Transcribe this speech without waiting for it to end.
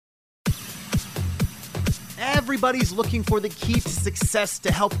Everybody's looking for the key to success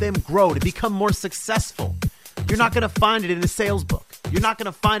to help them grow, to become more successful. You're not going to find it in a sales book. You're not going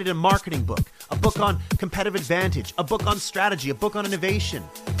to find it in a marketing book, a book on competitive advantage, a book on strategy, a book on innovation.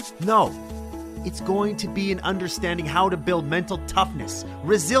 No, it's going to be in understanding how to build mental toughness,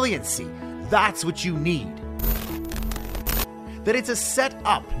 resiliency. That's what you need. That it's a set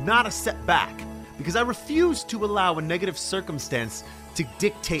up, not a setback, because I refuse to allow a negative circumstance to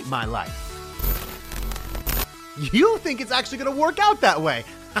dictate my life. You think it's actually going to work out that way.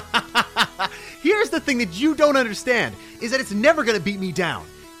 Here's the thing that you don't understand, is that it's never going to beat me down.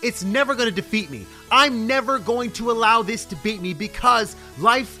 It's never going to defeat me. I'm never going to allow this to beat me because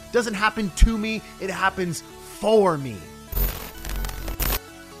life doesn't happen to me, it happens for me.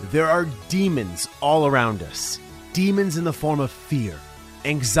 There are demons all around us. Demons in the form of fear,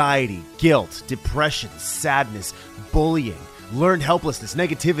 anxiety, guilt, depression, sadness, bullying, learned helplessness,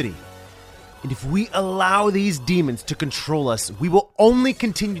 negativity. And if we allow these demons to control us, we will only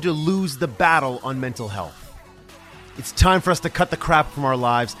continue to lose the battle on mental health. It's time for us to cut the crap from our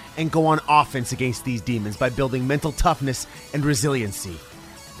lives and go on offense against these demons by building mental toughness and resiliency.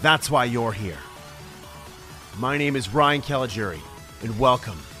 That's why you're here. My name is Ryan Caligiuri, and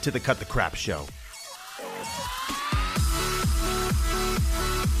welcome to the Cut the Crap Show.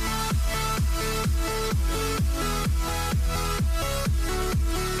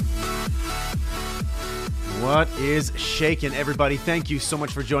 What is shaking, everybody? Thank you so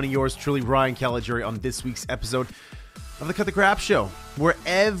much for joining yours truly, Ryan Caligiuri, on this week's episode of the Cut the Crap Show, where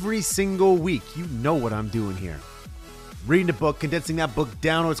every single week, you know what I'm doing here. Reading a book, condensing that book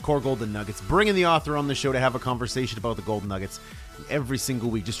down to its core golden nuggets, bringing the author on the show to have a conversation about the golden nuggets every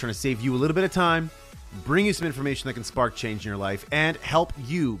single week, just trying to save you a little bit of time, bring you some information that can spark change in your life, and help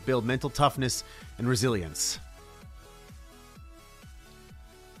you build mental toughness and resilience.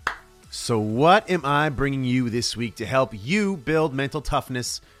 So what am I bringing you this week to help you build mental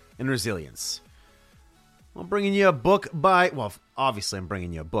toughness and resilience? I'm bringing you a book obviously I'm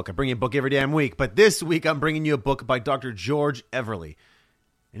bringing you a book. I bring you a book every damn week, but this week I'm bringing you a book by Dr. George Everly.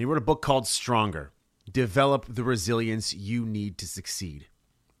 And he wrote a book called Stronger: Develop the Resilience You Need to Succeed.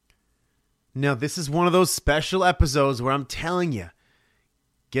 Now, this is one of those special episodes where I'm telling you,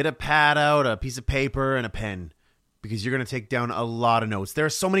 get a pad out, a piece of paper, and a pen, because you're going to take down a lot of notes. There are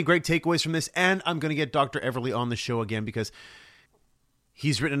so many great takeaways from this, and I'm going to get Dr. Everly on the show again because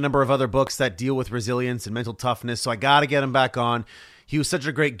he's written a number of other books that deal with resilience and mental toughness, so I got to get him back on. He was such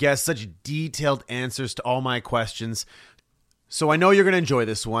a great guest, such detailed answers to all my questions. So I know you're going to enjoy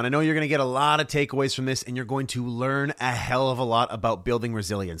this one. I know you're going to get a lot of takeaways from this, and you're going to learn a hell of a lot about building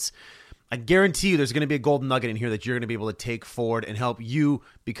resilience. I guarantee you there's going to be a golden nugget in here that you're going to be able to take forward and help you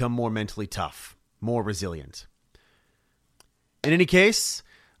become more mentally tough, more resilient. In any case,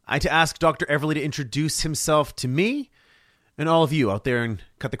 I had to ask Dr. Everly to introduce himself to me and all of you out there in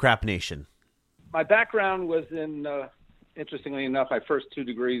Cut the Crap Nation. My background was in, interestingly enough, my first two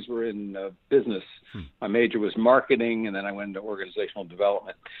degrees were in business. My major was marketing, and then I went into organizational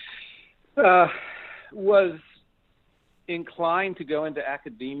development. Was inclined to go into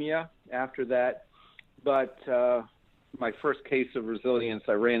academia after that, but my first case of resilience,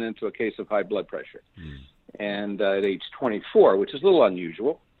 I ran into a case of high blood pressure. And at age 24, which is a little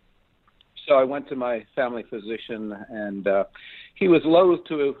unusual. So I went to my family physician, and he was loath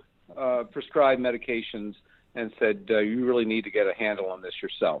to prescribe medications and said, you really need to get a handle on this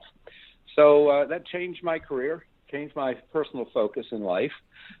yourself. So that changed my career, changed my personal focus in life.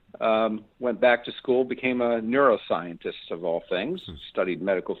 Went back to school, became a neuroscientist of all things, studied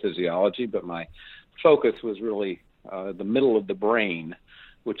medical physiology, but my focus was really the middle of the brain,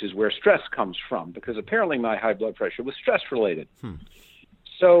 which is where stress comes from, because apparently my high blood pressure was stress-related.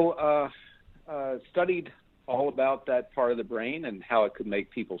 So studied all about that part of the brain and how it could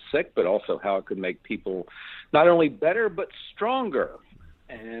make people sick, but also how it could make people not only better, but stronger.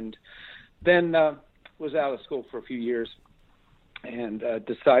 And then was out of school for a few years and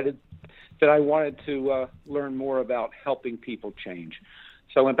decided that I wanted to learn more about helping people change.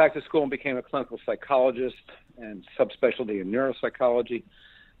 So I went back to school and became a clinical psychologist and subspecialty in neuropsychology.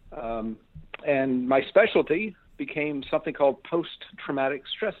 And my specialty became something called post-traumatic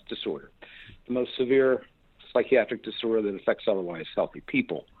stress disorder, the most severe psychiatric disorder that affects otherwise healthy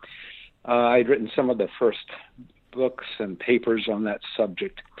people. I'd written some of the first books and papers on that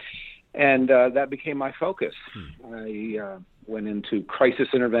subject, and that became my focus. I went into crisis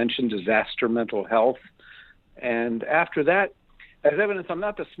intervention, disaster mental health, and after that, as evidence I'm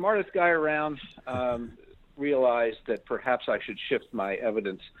not the smartest guy around, realized that perhaps I should shift my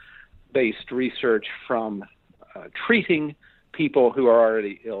evidence-based research from treating people who are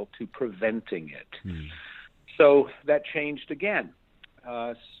already ill to preventing it. So that changed again.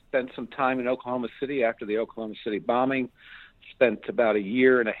 Spent some time in Oklahoma City after the Oklahoma City bombing. Spent about 1.5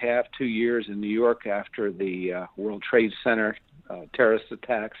 years, 2 years in New York after the World Trade Center terrorist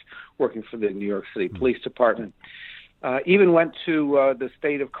attacks, working for the New York City Police Department. Even went to the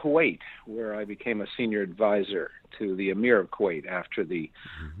state of Kuwait, where I became a senior advisor to the Emir of Kuwait after the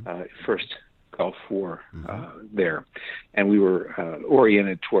first Gulf War there. And we were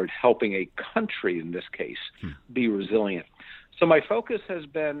oriented toward helping a country, in this case, be resilient. So my focus has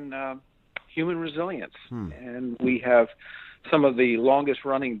been human resilience. And we have some of the longest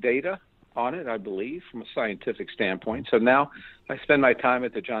running data on it, I believe, from a scientific standpoint. So now I spend my time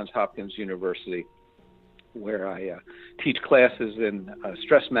at the Johns Hopkins University, where I teach classes in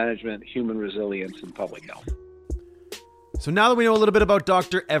stress management, human resilience, and public health. So now that we know a little bit about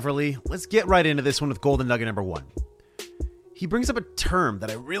Dr. Everly, let's get right into this one with Golden Nugget number 1. He brings up a term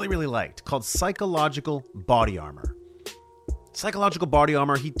that I really, really liked called psychological body armor. Psychological body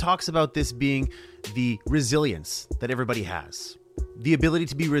armor, he talks about this being the resilience that everybody has. The ability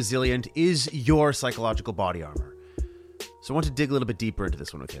to be resilient is your psychological body armor. So I want to dig a little bit deeper into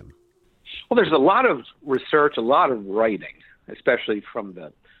this one with him. Well, there's a lot of research, a lot of writing, especially from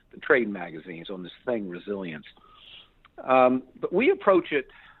the trade magazines on this thing, resilience. But we approach it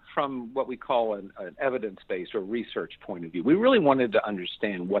from what we call an evidence-based or research point of view. We really wanted to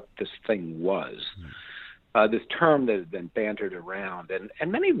understand what this thing was, this term that had been bantered around,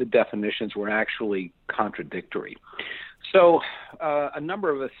 and many of the definitions were actually contradictory. So a number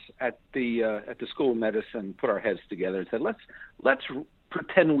of us at the School of Medicine put our heads together and said, let's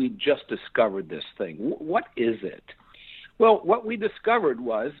pretend we just discovered this thing. What is it? Well, what we discovered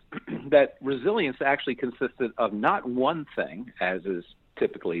was that resilience actually consisted of not one thing, as is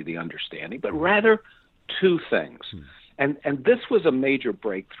typically the understanding, but rather two things. And this was a major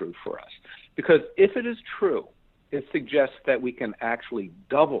breakthrough for us, because if it is true, it suggests that we can actually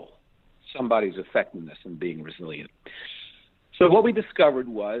double somebody's effectiveness in being resilient. So what we discovered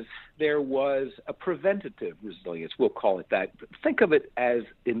was there was a preventative resilience, we'll call it that. Think of it as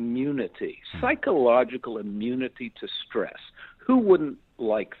immunity, psychological immunity to stress. Who wouldn't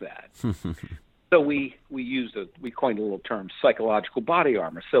like that? So we coined a little term, psychological body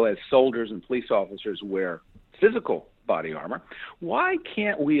armor. So as soldiers and police officers wear physical body armor, why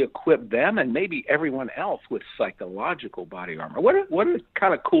can't we equip them and maybe everyone else with psychological body armor? What a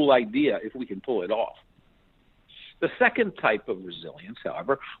kind of cool idea if we can pull it off. The second type of resilience,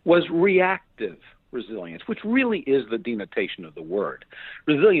 however, was reactive resilience, which really is the denotation of the word.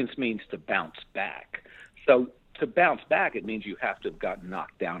 Resilience means to bounce back. So to bounce back, it means you have to have gotten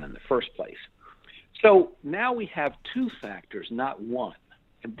knocked down in the first place. So now we have two factors, not one.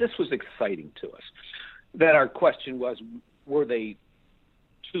 And this was exciting to us. That our question was, were they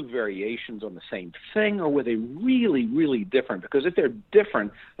two variations on the same thing, or were they really, really different? Because if they're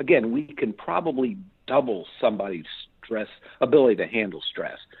different, again, we can probably double somebody's ability to handle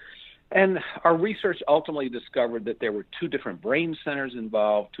stress. And our research ultimately discovered that there were two different brain centers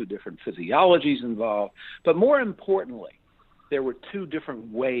involved, two different physiologies involved, but more importantly, there were two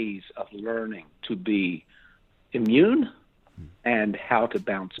different ways of learning to be immune and how to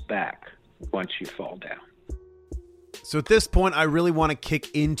bounce back once you fall down. So at this point, I really want to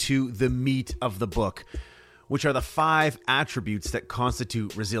kick into the meat of the book, which are the 5 attributes that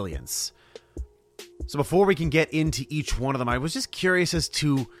constitute resilience. So before we can get into each one of them, I was just curious as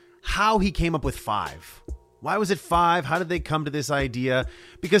to how he came up with 5. Why was it 5? How did they come to this idea?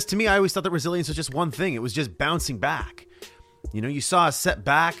 Because to me, I always thought that resilience was just one thing. It was just bouncing back. You know, you saw a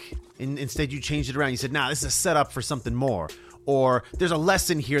setback, and instead you changed it around. You said, nah, this is a setup for something more. Or there's a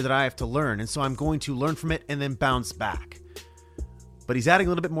lesson here that I have to learn, and so I'm going to learn from it and then bounce back. But he's adding a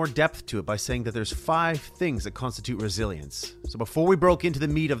little bit more depth to it by saying that there's 5 things that constitute resilience. So before we broke into the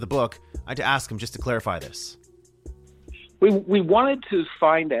meat of the book, I had to ask him just to clarify this. We wanted to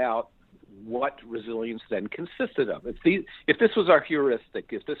find out what resilience then consisted of. If this was our heuristic,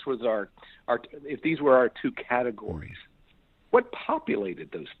 if these were our 2 categories, what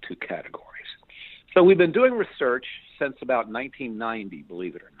populated those 2 categories? So we've been doing research since about 1990,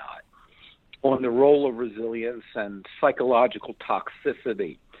 believe it or not, on the role of resilience and psychological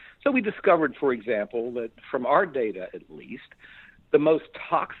toxicity. So we discovered, for example, that from our data at least, the most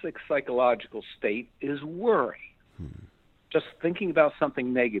toxic psychological state is worry. Just thinking about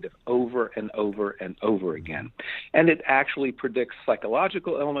something negative over and over and over again. And it actually predicts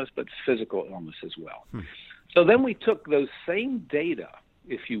psychological illness, but physical illness as well. So then we took those same data,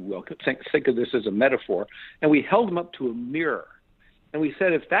 if you will, think of this as a metaphor, and we held them up to a mirror. And we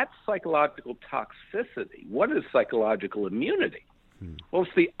said, if that's psychological toxicity, what is psychological immunity? Well,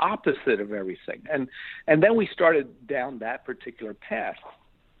 it's the opposite of everything. And then we started down that particular path.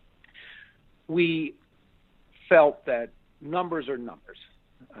 We felt that numbers are numbers.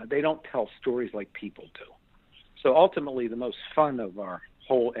 They don't tell stories like people do. So ultimately, the most fun of our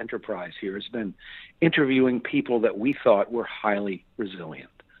whole enterprise here has been interviewing people that we thought were highly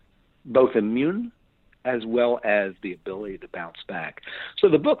resilient, both immune as well as the ability to bounce back. So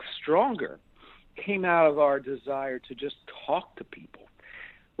the book Stronger came out of our desire to just talk to people.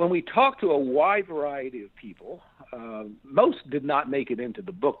 When we talked to a wide variety of people, most did not make it into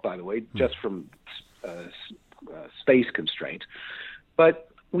the book, by the way, just from space constraints. But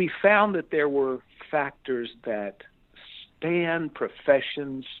we found that there were factors that spanned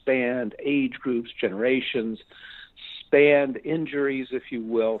professions, spanned age groups, generations, spanned injuries, if you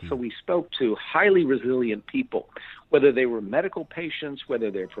will. So we spoke to highly resilient people, whether they were medical patients, whether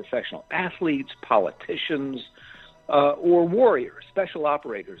they're professional athletes, politicians, or warriors, special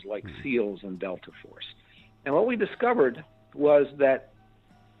operators like SEALs and Delta Force. And what we discovered was that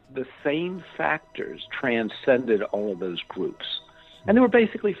the same factors transcended all of those groups. And there were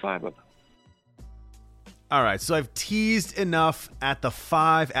basically 5 of them. All right, so I've teased enough at the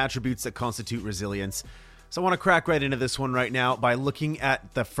 5 attributes that constitute resilience. So I want to crack right into this one right now by looking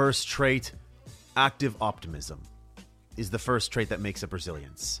at the first trait. Active optimism is the first trait that makes up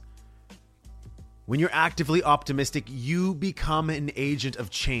resilience. When you're actively optimistic, you become an agent of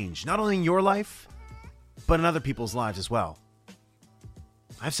change, not only in your life, but in other people's lives as well.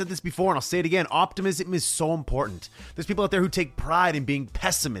 I've said this before and I'll say it again. Optimism is so important. There's people out there who take pride in being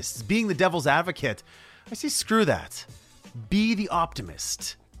pessimists, being the devil's advocate. I say screw that. Be the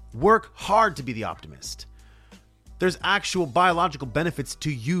optimist. Work hard to be the optimist. There's actual biological benefits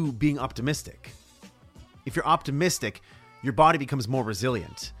to you being optimistic. If you're optimistic, your body becomes more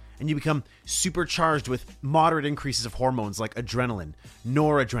resilient and you become supercharged with moderate increases of hormones like adrenaline,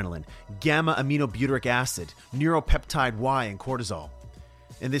 noradrenaline, gamma aminobutyric acid, neuropeptide Y, and cortisol.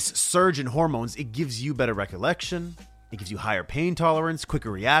 And this surge in hormones, it gives you better recollection, it gives you higher pain tolerance, quicker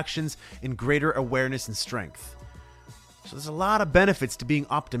reactions, and greater awareness and strength. So there's a lot of benefits to being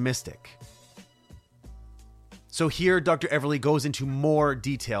optimistic. So here, Dr. Everly goes into more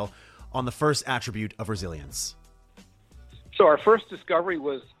detail on the first attribute of resilience. So our first discovery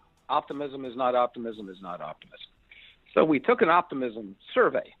was optimism is not optimism is not optimism. So we took an optimism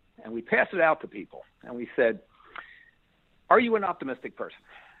survey and we passed it out to people. And we said, are you an optimistic person?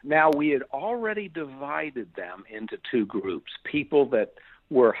 Now, we had already divided them into 2 groups, people that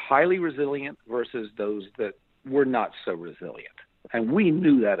were highly resilient versus those that were not so resilient. And we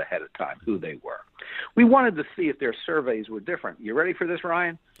knew that ahead of time, who they were. We wanted to see if their surveys were different. You ready for this,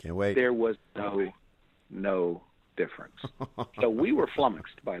 Ryan? Can't wait. There was no difference. So we were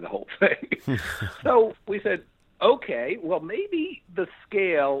flummoxed by the whole thing. So we said, okay, well, maybe the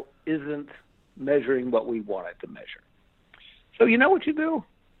scale isn't measuring what we want it to measure. So you know what you do?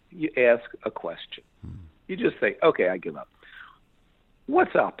 You ask a question. You just say, okay, I give up.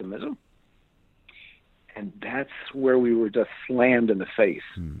 What's optimism? And that's where we were just slammed in the face.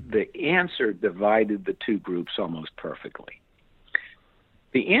 The answer divided the 2 groups almost perfectly.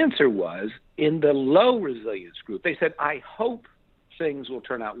 The answer was, in the low resilience group, they said, I hope things will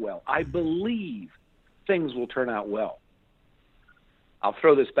turn out well. I believe things will turn out well. I'll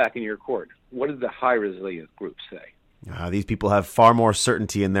throw this back in your court. What did the high resilience group say? These people have far more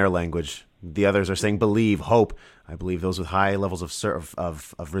certainty in their language. The others are saying believe, hope. I believe those with high levels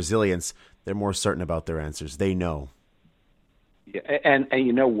of resilience, they're more certain about their answers. They know. Yeah, and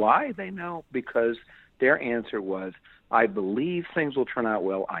you know why they know? Because their answer was, I believe things will turn out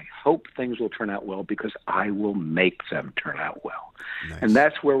well. I hope things will turn out well because I will make them turn out well. Nice. And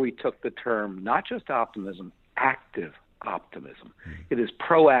that's where we took the term, not just optimism, active optimism. It is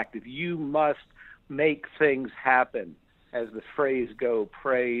proactive. You must make things happen. As the phrase go,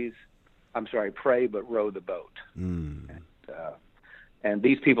 pray but row the boat. And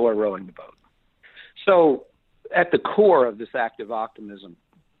these people are rowing the boat. So at the core of this active optimism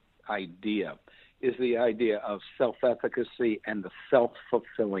idea is the idea of self-efficacy and the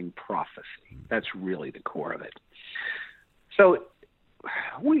self-fulfilling prophecy. That's really the core of it. So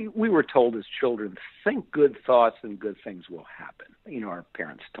we were told as children, think good thoughts and good things will happen. You know, our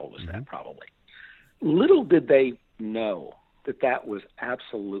parents told us that probably. Little did they know that that was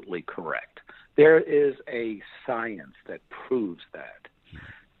absolutely correct. There is a science that proves that.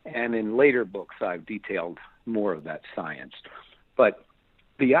 And in later books, I've detailed more of that science. But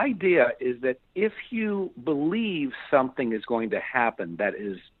the idea is that if you believe something is going to happen that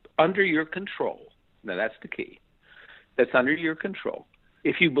is under your control, now that's the key, that's under your control,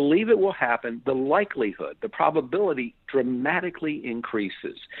 If you believe it will happen, the likelihood, the probability dramatically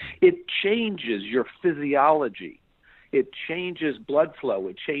increases. It changes your physiology. It changes blood flow.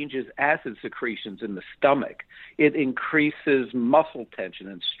 It changes acid secretions in the stomach. It increases muscle tension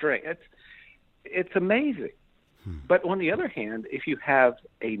and strength. It's amazing. But on the other hand, if you have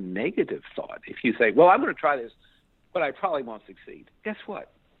a negative thought, if you say, well, I'm going to try this, but I probably won't succeed, guess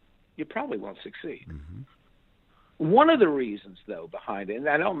what? You probably won't succeed. Mm-hmm. One of the reasons, though, behind it, and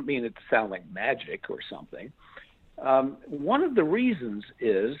I don't mean it to sound like magic or something, one of the reasons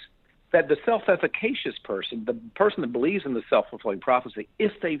is that the self-efficacious person, the person that believes in the self-fulfilling prophecy,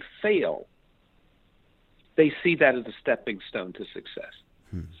 if they fail, they see that as a stepping stone to success.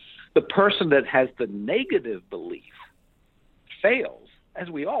 The person that has the negative belief fails, as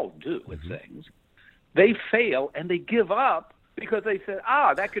we all do with things. They fail and they give up because they said,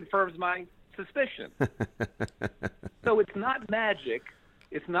 that confirms my suspicion. So it's not magic.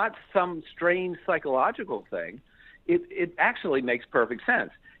 It's not some strange psychological thing. It actually makes perfect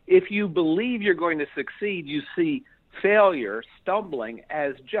sense. If you believe you're going to succeed, you see failure, stumbling,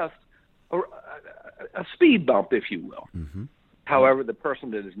 as just a speed bump, if you will. Mm-hmm. However, the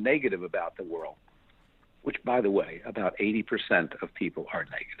person that is negative about the world, which, by the way, about 80% of people are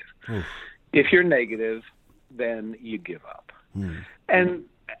negative. If you're negative, then you give up. And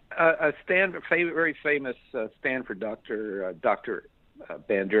very famous Stanford doctor, Dr.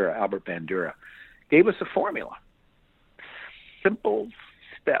 Bandura, Albert Bandura, gave us a formula. Simple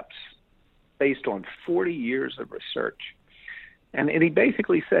steps based on 40 years of research. And he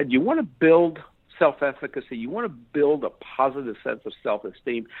basically said, you want to build self-efficacy, you want to build a positive sense of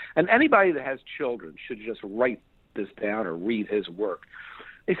self-esteem, and anybody that has children should just write this down or read his work.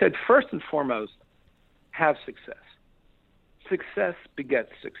 He said, first and foremost, have success. Success begets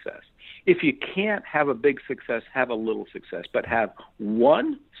success. If you can't have a big success, have a little success, but have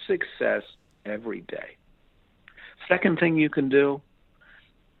one success every day. Second thing you can do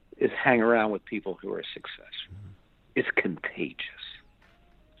is hang around with people who are successful. It's contagious.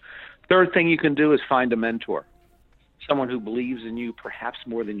 Third thing you can do is find a mentor, someone who believes in you perhaps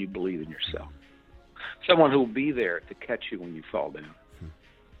more than you believe in yourself, someone who will be there to catch you when you fall down.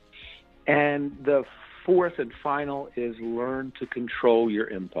 And the fourth and final is learn to control your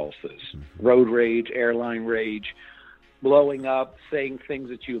impulses. Road rage, airline rage, blowing up, saying things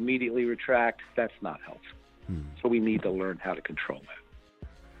that you immediately retract, that's not helpful. So we need to learn how to control that.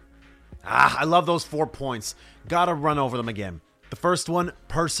 I love those 4 points. Gotta run over them again. The first one,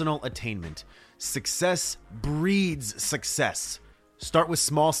 personal attainment. Success breeds success. Start with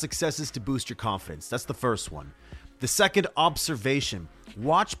small successes to boost your confidence. That's the first one. The second, observation.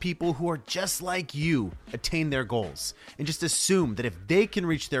 Watch people who are just like you attain their goals and just assume that if they can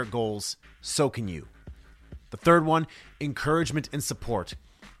reach their goals, so can you. The third one, encouragement and support.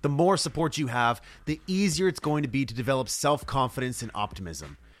 The more support you have, the easier it's going to be to develop self-confidence and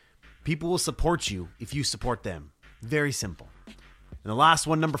optimism. People will support you if you support them. Very simple. And the last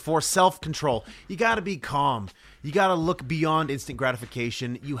one, number 4, self-control. You got to be calm. You got to look beyond instant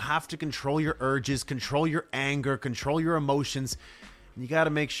gratification. You have to control your urges, control your anger, control your emotions. And you got to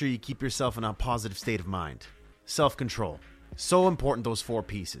make sure you keep yourself in a positive state of mind. Self-control. So important, those 4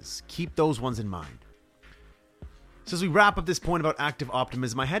 pieces. Keep those ones in mind. So as we wrap up this point about active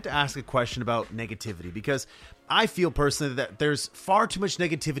optimism, I had to ask a question about negativity because I feel personally that there's far too much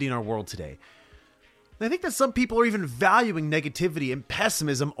negativity in our world today. I think that some people are even valuing negativity and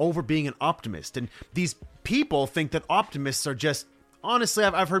pessimism over being an optimist. And these people think that optimists are just, honestly,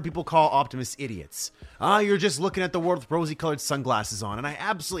 I've heard people call optimists idiots. You're just looking at the world with rosy-colored sunglasses on. And I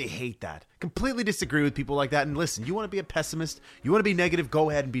absolutely hate that. Completely disagree with people like that. And listen, you want to be a pessimist? You want to be negative?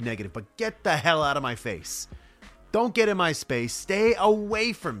 Go ahead and be negative. But get the hell out of my face. Don't get in my space. Stay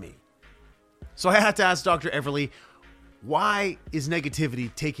away from me. So I had to ask Dr. Everly, why is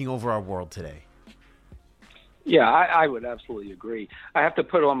negativity taking over our world today? Yeah, I would absolutely agree. I have to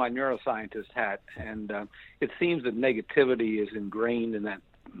put on my neuroscientist hat, and it seems that negativity is ingrained in that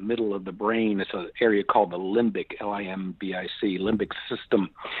middle of the brain. It's an area called the limbic, L-I-M-B-I-C, limbic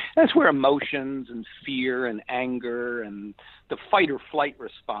system. That's where emotions and fear and anger and the fight or flight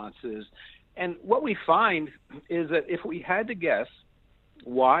responses. And what we find is that if we had to guess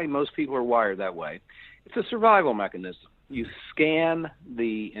why most people are wired that way, it's a survival mechanism. You scan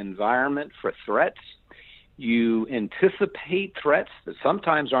the environment for threats. You anticipate threats that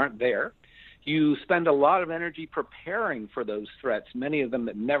sometimes aren't there. You spend a lot of energy preparing for those threats, many of them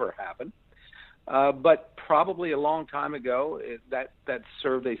that never happen. But probably a long time ago, that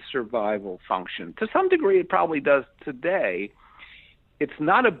served a survival function. To some degree, it probably does today. It's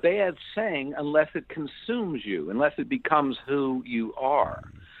not a bad saying unless it consumes you, unless it becomes who you are.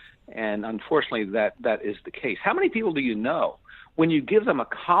 And unfortunately, that is the case. How many people do you know, when you give them a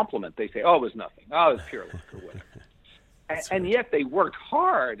compliment, they say, oh, it was nothing. Oh, it was pure luck or whatever. And yet they worked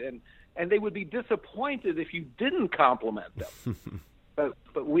hard, and they would be disappointed if you didn't compliment them.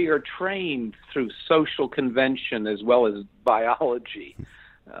 But we are trained through social convention as well as biology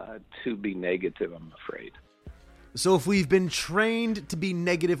to be negative, I'm afraid. So if we've been trained to be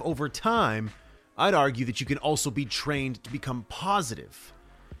negative over time, I'd argue that you can also be trained to become positive.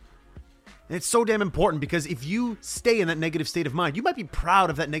 And it's so damn important, because if you stay in that negative state of mind, you might be proud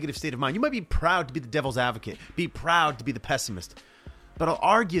of that negative state of mind. You might be proud to be the devil's advocate, be proud to be the pessimist. But I'll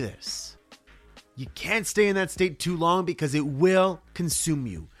argue this. You can't stay in that state too long, because it will consume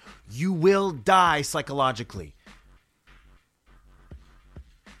you. You will die psychologically.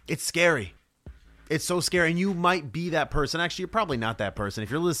 It's scary. It's so scary, and you might be that person. Actually, you're probably not that person.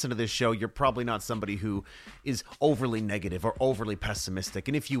 If you're listening to this show, you're probably not somebody who is overly negative or overly pessimistic.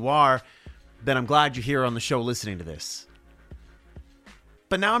 And if you are, then I'm glad you're here on the show listening to this.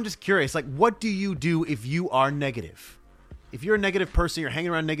 But now I'm just curious, like, what do you do if you are negative? If you're a negative person, you're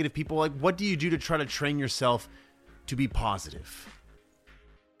hanging around negative people, like, what do you do to try to train yourself to be positive?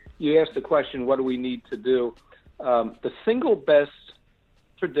 You asked the question, what do we need to do? The single best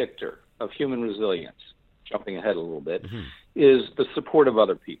predictor of human resilience, jumping ahead a little bit, is the support of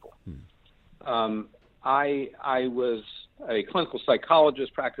other people. I was a clinical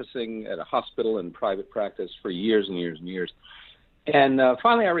psychologist practicing at a hospital in private practice for years and years and years. And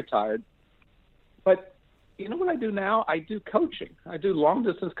finally I retired. But you know what I do now? I do coaching. I do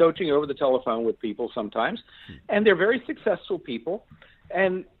long-distance coaching over the telephone with people sometimes. And they're very successful people.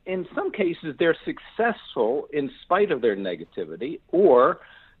 And in some cases, they're successful in spite of their negativity, or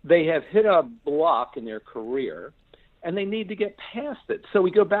they have hit a block in their career, and they need to get past it. So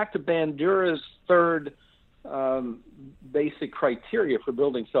we go back to Bandura's third basic criteria for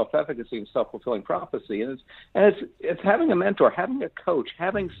building self-efficacy and self-fulfilling prophecy, and it's having a mentor, having a coach,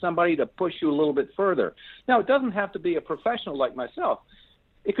 having somebody to push you a little bit further. Now, it doesn't have to be a professional like myself.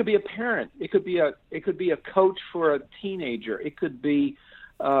 It could be a parent. It could be a coach for a teenager. It could be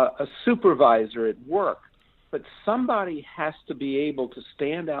a supervisor at work. But somebody has to be able to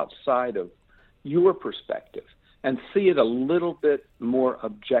stand outside of your perspective and see it a little bit more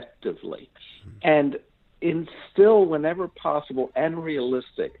objectively and instill, whenever possible and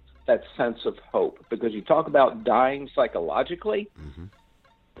realistic, that sense of hope. Because you talk about dying psychologically,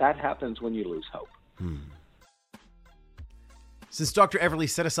 that happens when you lose hope. Since Dr. Everly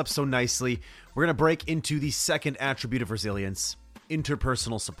set us up so nicely, we're going to break into the second attribute of resilience,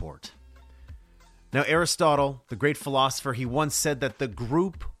 interpersonal support. Now, Aristotle, the great philosopher, he once said that the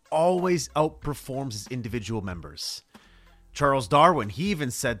group always outperforms its individual members. Charles Darwin, he even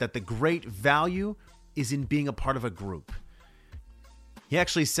said that the great value is in being a part of a group. He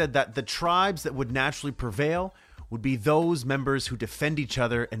actually said that the tribes that would naturally prevail would be those members who defend each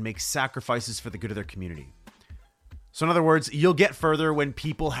other and make sacrifices for the good of their community. So in other words, you'll get further when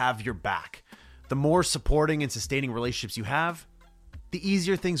people have your back. The more supporting and sustaining relationships you have, the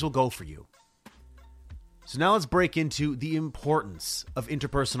easier things will go for you. So now let's break into the importance of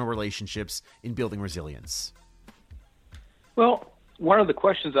interpersonal relationships in building resilience. Well, one of the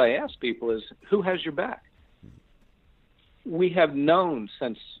questions I ask people is, who has your back? We have known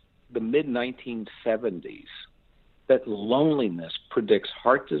since the mid-1970s that loneliness predicts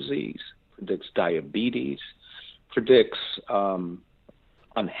heart disease, predicts diabetes, predicts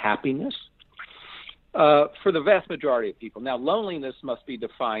unhappiness for the vast majority of people. Now, loneliness must be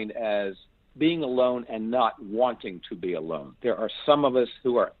defined as being alone and not wanting to be alone. There are some of us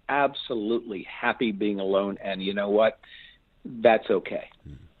who are absolutely happy being alone, and you know what? That's okay.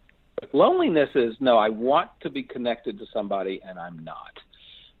 But loneliness is, no, I want to be connected to somebody and I'm not.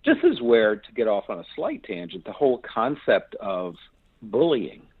 This is where, to get off on a slight tangent, the whole concept of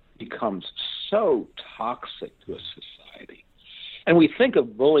bullying becomes so toxic to a society. And we think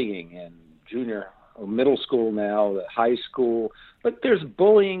of bullying in junior or middle school now, high school, but there's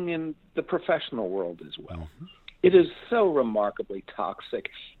bullying in the professional world as well. It is so remarkably toxic.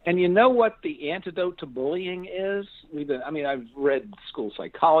 And you know what the antidote to bullying is? I've read school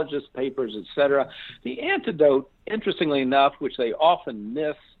psychologist papers, etc. The antidote, interestingly enough, which they often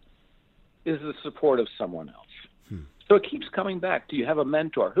miss, is the support of someone else. So it keeps coming back. Do you have a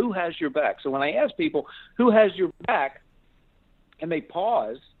mentor? Who has your back? So when I ask people, who has your back, and they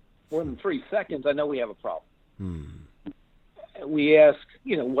pause more than 3 seconds, I know we have a problem. We ask,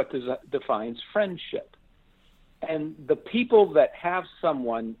 what defines friendship? And the people that have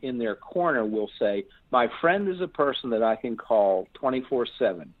someone in their corner will say, my friend is a person that I can call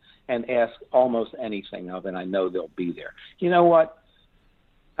 24/7 and ask almost anything of, and I know they'll be there. You know what?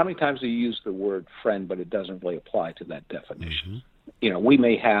 How many times do you use the word friend, but it doesn't really apply to that definition? Mm-hmm. We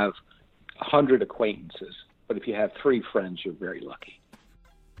may have 100 acquaintances, but if you have 3 friends, you're very lucky.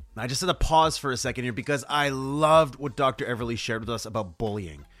 I just had to pause for a second here because I loved what Dr. Everly shared with us about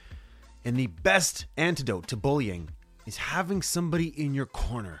bullying. And the best antidote to bullying is having somebody in your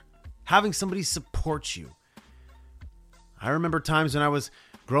corner, having somebody support you. I remember times when I was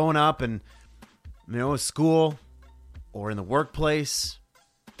growing up and, at school or in the workplace,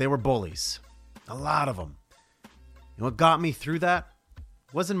 they were bullies. A lot of them. What got me through that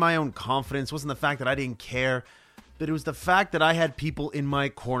wasn't my own confidence, wasn't the fact that I didn't care, but it was the fact that I had people in my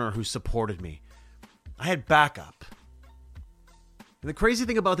corner who supported me. I had backup. And the crazy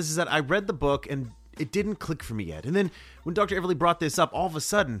thing about this is that I read the book and it didn't click for me yet. And then when Dr. Everly brought this up, all of a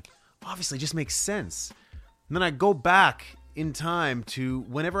sudden, obviously it just makes sense. And then I go back in time to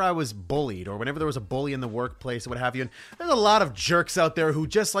whenever I was bullied or whenever there was a bully in the workplace or what have you. And there's a lot of jerks out there who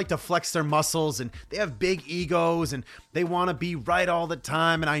just like to flex their muscles and they have big egos and they want to be right all the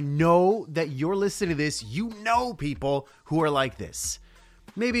time. And I know that you're listening to this, people who are like this.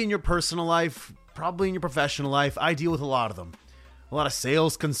 Maybe in your personal life, probably in your professional life. I deal with a lot of them. A lot of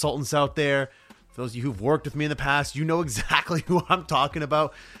sales consultants out there. For those of you who've worked with me in the past, you know exactly who I'm talking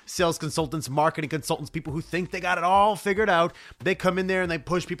about. Sales consultants, marketing consultants, people who think they got it all figured out. They come in there and they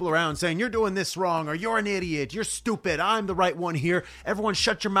push people around saying, you're doing this wrong, or you're an idiot, you're stupid, I'm the right one here. Everyone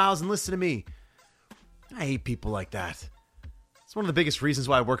shut your mouths and listen to me. I hate people like that. It's one of the biggest reasons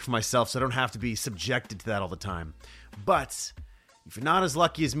why I work for myself, so I don't have to be subjected to that all the time. But if you're not as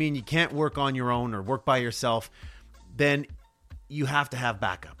lucky as me and you can't work on your own or work by yourself, then you have to have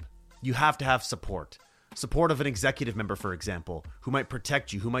backup. You have to have support. Support of an executive member, for example, who might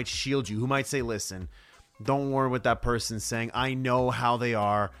protect you, who might shield you, who might say, listen, don't worry what that person's saying. I know how they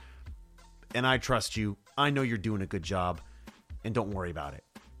are, and I trust you. I know you're doing a good job, and don't worry about it.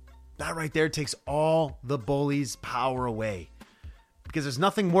 That right there takes all the bully's power away. Because there's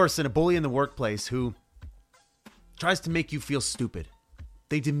nothing worse than a bully in the workplace who tries to make you feel stupid.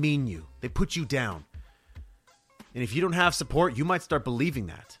 They demean you. They put you down. And if you don't have support, you might start believing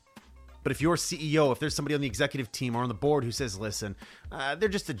that. But if you're CEO, if there's somebody on the executive team or on the board who says, listen, they're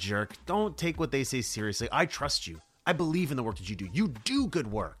just a jerk. Don't take what they say seriously. I trust you. I believe in the work that you do. You do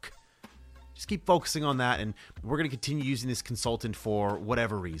good work. Just keep focusing on that. And we're going to continue using this consultant for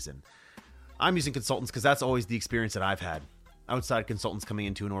whatever reason. I'm using consultants because that's always the experience that I've had. Outside consultants coming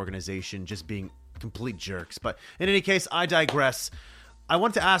into an organization just being complete jerks. But in any case, I digress. I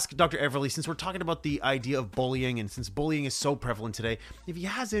want to ask Dr. Everly, since we're talking about the idea of bullying and since bullying is so prevalent today, if he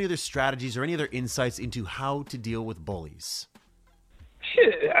has any other strategies or any other insights into how to deal with bullies.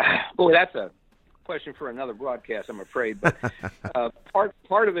 Boy, that's a question for another broadcast, I'm afraid. But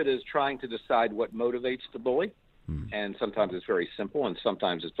part of it is trying to decide what motivates the bully. And sometimes it's very simple, and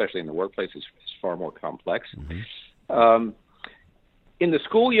sometimes, especially in the workplace, it's far more complex. In the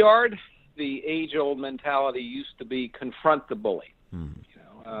schoolyard, the age-old mentality used to be confront the bully.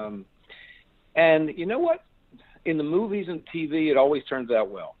 And you know what? In the movies and TV, it always turns out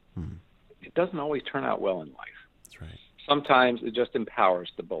well. It doesn't always turn out well in life. That's right. Sometimes it just empowers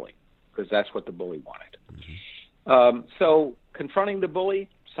the bully because that's what the bully wanted. So confronting the bully,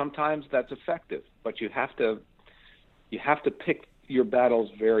 sometimes that's effective, but you have to pick your battles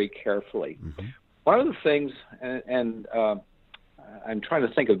very carefully. One of the things, and I'm trying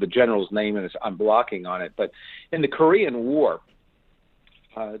to think of the general's name, and I'm blocking on it, but in the Korean War,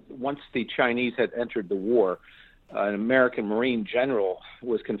 once the Chinese had entered the war, an American Marine general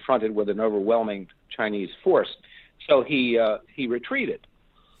was confronted with an overwhelming Chinese force. So he retreated.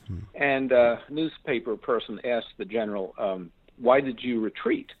 And a newspaper person asked the general, why did you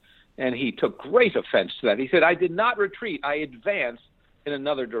retreat? And he took great offense to that. He said, I did not retreat. I advanced in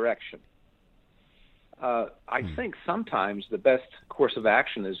another direction. I think sometimes the best course of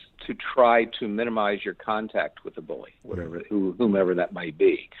action is to try to minimize your contact with the bully, whomever that might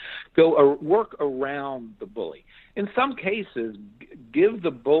be. Work around the bully. In some cases, give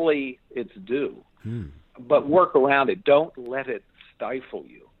the bully its due, but work around it. Don't let it stifle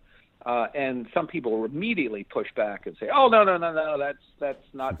you. And some people immediately push back and say, "Oh, no,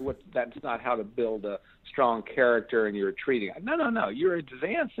 that's not how to build a strong character, and you're retreating." No, you're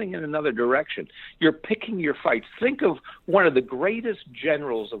advancing in another direction. You're picking your fights. Think of one of the greatest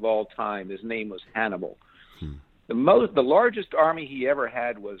generals of all time. His name was Hannibal. The largest army he ever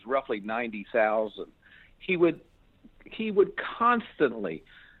had was roughly 90,000. He would constantly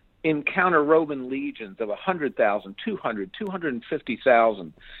encounter Roman legions of 100,000, 200,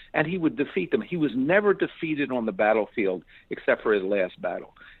 250,000, and he would defeat them. He was never defeated on the battlefield except for his last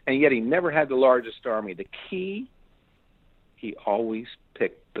battle. And yet he never had the largest army. The key, he always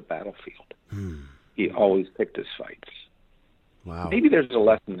picked the battlefield. He always picked his fights. Wow. Maybe there's a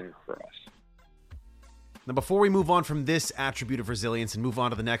lesson there for us. Now, before we move on from this attribute of resilience and move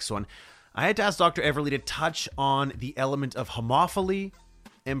on to the next one, I had to ask Dr. Everly to touch on the element of homophily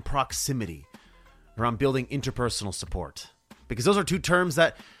and proximity around building interpersonal support. Because those are two terms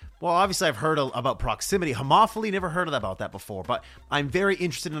that, well, obviously I've heard about proximity. Homophily, never heard about that before. But I'm very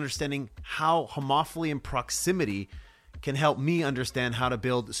interested in understanding how homophily and proximity can help me understand how to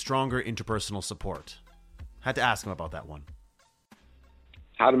build stronger interpersonal support. Had to ask him about that one.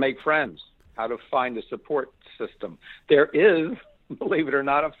 How to make friends. How to find a support system. There is, believe it or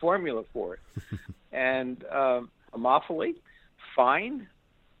not, a formula for it. And homophily, find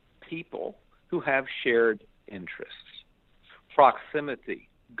people who have shared interests. Proximity,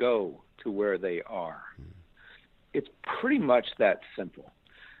 go to where they are. It's pretty much that simple.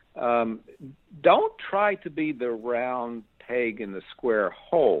 Don't try to be the round peg in the square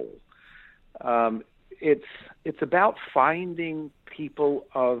hole. It's about finding people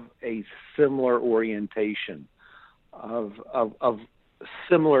of a similar orientation, of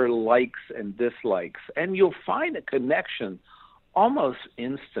similar likes and dislikes, and you'll find a connection almost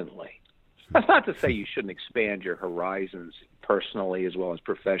instantly. That's not to say you shouldn't expand your horizons personally as well as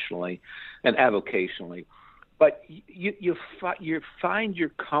professionally and avocationally, but you find your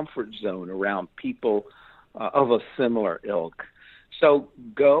comfort zone around people of a similar ilk. So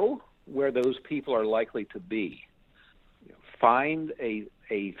go where those people are likely to be. Find a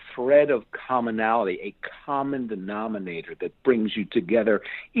thread of commonality, a common denominator that brings you together,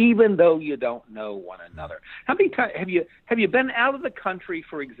 even though you don't know one another. How many times have you been out of the country,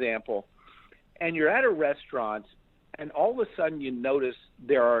 for example, and you're at a restaurant, and all of a sudden you notice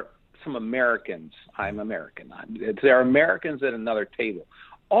there are some Americans. I'm American. There are Americans at another table.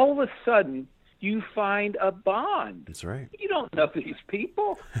 All of a sudden, you find a bond. That's right. You don't know these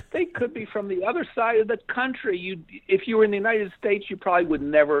people. They could be from the other side of the country. If you were in the United States, you probably would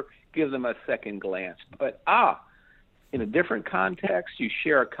never give them a second glance. But in a different context, you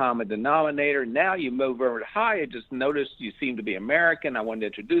share a common denominator. Now you move over to, hi, I just noticed you seem to be American. I wanted to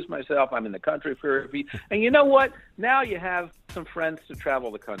introduce myself. I'm in the country for a few. And you know what? Now you have some friends to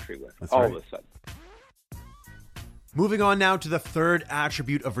travel the country with. That's all right. of a sudden. Moving on now to the third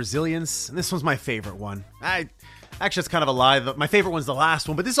attribute of resilience, and this one's my favorite one. Actually, it's kind of a lie. My favorite one's the last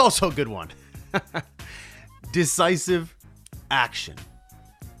one, but this is also a good one. Decisive action.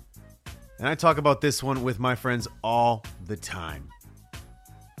 And I talk about this one with my friends all the time.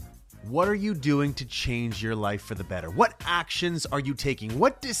 What are you doing to change your life for the better? What actions are you taking?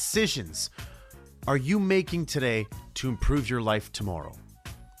 What decisions are you making today to improve your life tomorrow?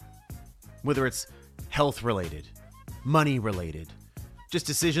 Whether it's health related, money related, just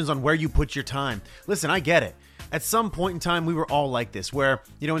decisions on where you put your time. Listen, I get it. At some point in time, we were all like this, where,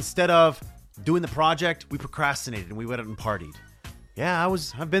 instead of doing the project, we procrastinated and we went out and partied. Yeah,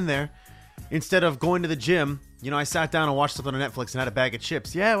 I've been there. Instead of going to the gym, I sat down and watched something on Netflix and had a bag of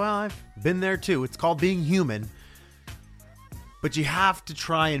chips. Yeah, well, I've been there too. It's called being human. But you have to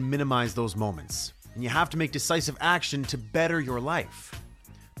try and minimize those moments. And you have to make decisive action to better your life.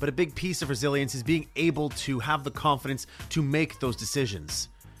 But a big piece of resilience is being able to have the confidence to make those decisions.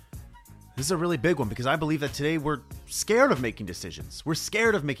 This is a really big one because I believe that today we're scared of making decisions. We're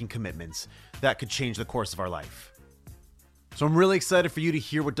scared of making commitments that could change the course of our life. So I'm really excited for you to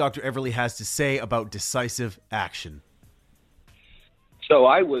hear what Dr. Everly has to say about decisive action. So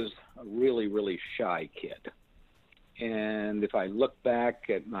I was a really, really shy kid. And if I look back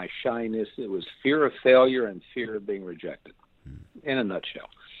at my shyness, it was fear of failure and fear of being rejected, in a nutshell.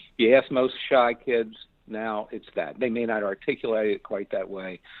 You ask most shy kids now, it's that. They may not articulate it quite that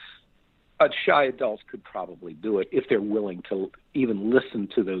way, but shy adults could probably do it if they're willing to even listen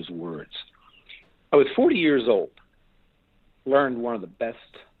to those words. I was 40 years old, learned one of the best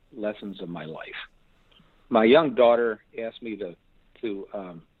lessons of my life. My young daughter asked me to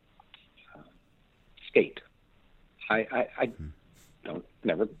skate. I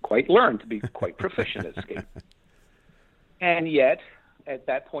never quite learned to be quite proficient at skating. And yet, at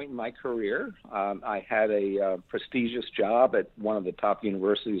that point in my career, I had a prestigious job at one of the top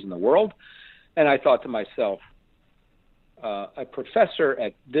universities in the world, and I thought to myself, a professor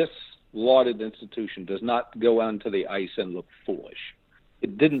at this lauded institution does not go onto the ice and look foolish.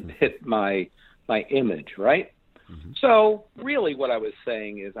 It didn't hit my image, right? Mm-hmm. So really what I was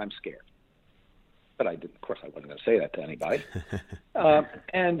saying is I'm scared. But of course, I wasn't going to say that to anybody.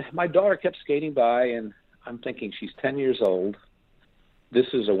 And my daughter kept skating by, and I'm thinking, she's 10 years old. This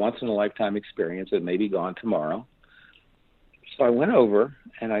is a once-in-a-lifetime experience that may be gone tomorrow. So I went over,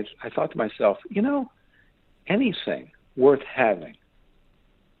 and I thought to myself, anything worth having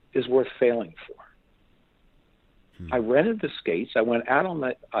is worth failing for. I rented the skates. I went out on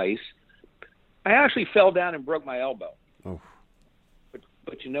the ice. I actually fell down and broke my elbow. Oh.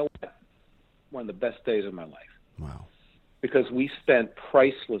 But you know what? One of the best days of my life. Wow. Because we spent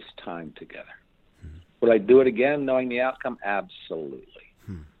priceless time together. Would I do it again knowing the outcome? Absolutely.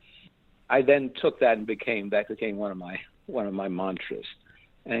 I then took that and became one of my mantras.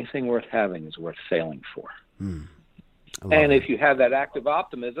 Anything worth having is worth failing for. And if you have that active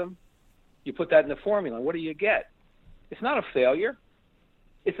optimism, you put that in the formula. What do you get? It's not a failure.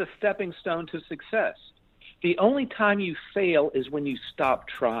 It's a stepping stone to success. The only time you fail is when you stop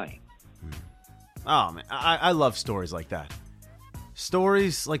trying. Oh, man, I love stories like that.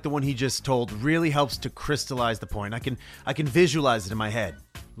 Stories like the one he just told really helps to crystallize the point. I can visualize it in my head.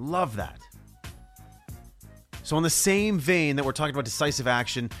 Love that. So in the same vein that we're talking about decisive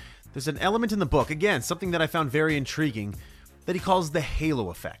action, there's an element in the book, again, something that I found very intriguing, that he calls the halo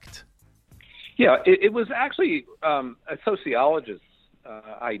effect. Yeah, it was actually a sociologist's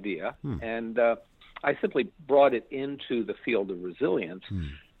idea, and I simply brought it into the field of resilience.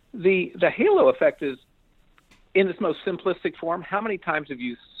 The halo effect is, in its most simplistic form, how many times have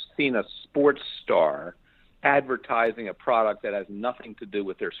you seen a sports star advertising a product that has nothing to do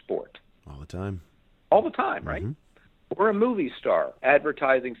with their sport? All the time. All the time, right? Or a movie star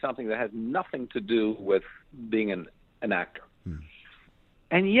advertising something that has nothing to do with being an actor.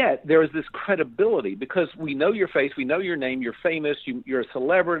 And yet there is this credibility because we know your face, we know your name, you're famous, you're a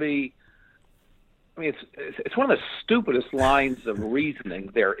celebrity. I mean, it's one of the stupidest lines of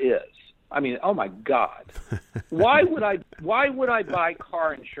reasoning there is. I mean, oh my God, why would I buy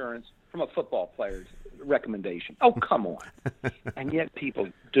car insurance from a football player's recommendation? Oh, come on! And yet people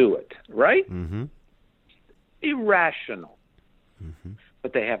do it, right? Irrational,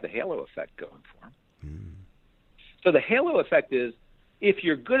 but they have the halo effect going for them. So the halo effect is, if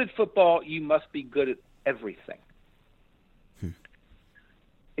you're good at football, you must be good at everything.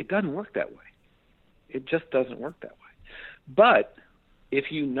 It doesn't work that way. It just doesn't work that way. But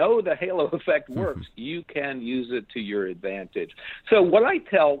if you know the halo effect works, you can use it to your advantage. So what I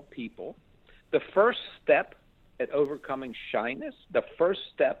tell people, the first step at overcoming shyness, the first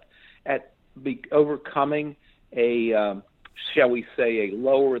step at overcoming shall we say, a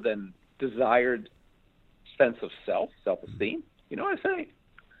lower than desired sense of self-esteem, you know what I say?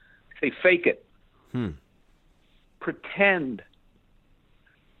 I say fake it. Pretend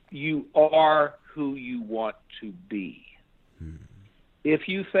you are who you want to be. If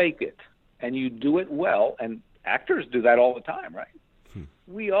you fake it and you do it well, and actors do that all the time, right?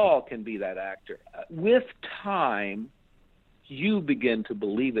 We all can be that actor. With time, you begin to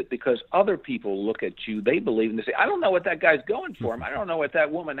believe it because other people look at you, they believe, and they say, I don't know what that guy's going for him. I don't know what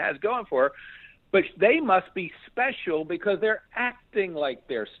that woman has going for her, but they must be special because they're acting like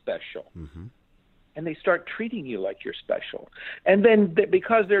they're special. And they start treating you like you're special. And then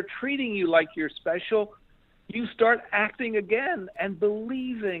because they're treating you like you're special, you start acting again and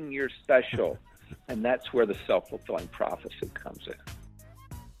believing you're special. And that's where the self-fulfilling prophecy comes in.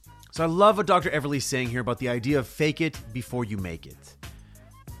 So I love what Dr. Everly's saying here about the idea of fake it before you make it.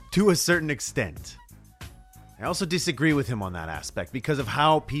 To a certain extent. I also disagree with him on that aspect because of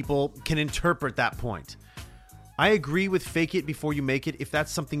how people can interpret that point. I agree with fake it before you make it if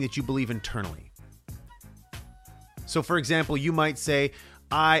that's something that you believe internally. So for example, you might say,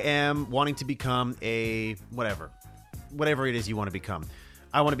 I am wanting to become a whatever it is you want to become.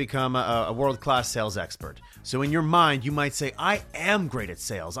 I want to become a world-class sales expert. So in your mind, you might say, I am great at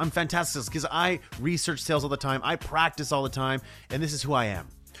sales. I'm fantastic because I research sales all the time. I practice all the time. And this is who I am.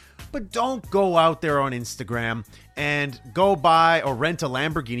 But don't go out there on Instagram and go buy or rent a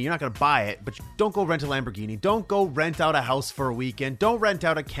Lamborghini. You're not going to buy it, but don't go rent a Lamborghini. Don't go rent out a house for a weekend. Don't rent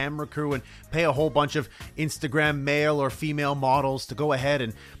out a camera crew and pay a whole bunch of Instagram male or female models to go ahead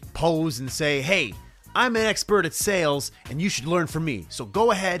and pose and say, hey, I'm an expert at sales and you should learn from me. So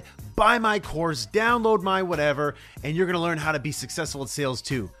go ahead, buy my course, download my whatever, and you're going to learn how to be successful at sales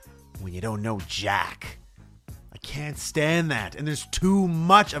too. When you don't know jack. I can't stand that. And there's too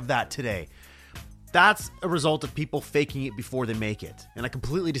much of that today. That's a result of people faking it before they make it. And I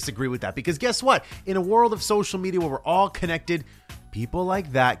completely disagree with that because guess what? In a world of social media where we're all connected, people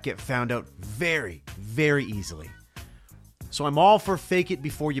like that get found out very, very easily. So I'm all for fake it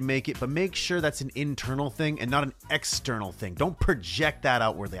before you make it, but make sure that's an internal thing and not an external thing. Don't project that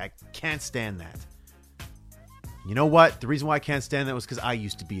outwardly. I can't stand that. You know what? The reason why I can't stand that was because I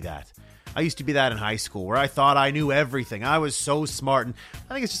used to be that. I used to be that in high school where I thought I knew everything. I was so smart. And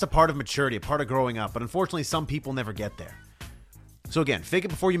I think it's just a part of maturity, a part of growing up. But unfortunately, some people never get there. So again, fake it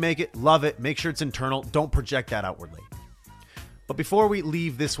before you make it. Love it. Make sure it's internal. Don't project that outwardly. But before we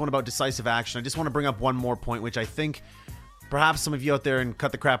leave this one about decisive action, I just want to bring up one more point, which I think perhaps some of you out there in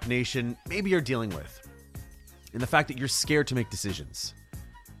Cut the Crap Nation maybe you're dealing with. And the fact that you're scared to make decisions.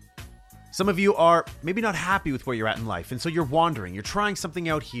 Some of you are maybe not happy with where you're at in life, and so you're wandering. You're trying something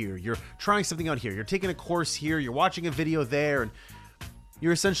out here. You're trying something out here. You're taking a course here. You're watching a video there, and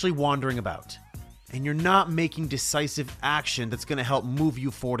you're essentially wandering about. And you're not making decisive action that's going to help move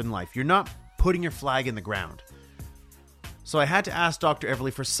you forward in life. You're not putting your flag in the ground. So I had to ask Dr.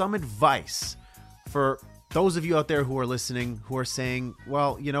 Everly for some advice for those of you out there who are listening, who are saying,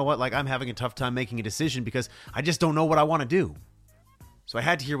 well, you know what, like I'm having a tough time making a decision because I just don't know what I want to do. So I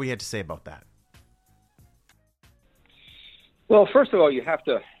had to hear what he had to say about that. Well, first of all, you have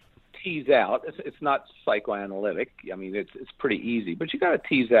to tease out. It's not psychoanalytic. I mean, it's pretty easy, but you got to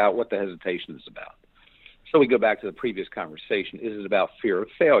tease out what the hesitation is about. So we go back to the previous conversation. Is it about fear of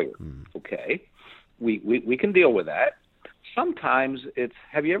failure? Okay, we can deal with that. Sometimes it's.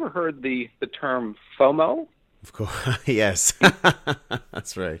 Have you ever heard the term FOMO? Of course, yes,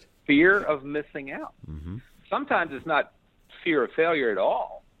 that's right. Fear of missing out. Mm-hmm. Sometimes it's not fear of failure at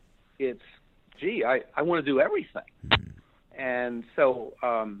all. It's, gee, I want to do everything. And so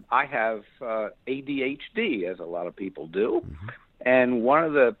I have ADHD, as a lot of people do. And one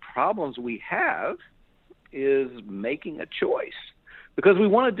of the problems we have is making a choice because we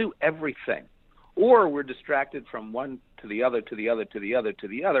want to do everything. Or we're distracted from one to the other, to the other, to the other, to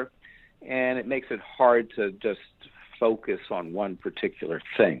the other. And it makes it hard to just focus on one particular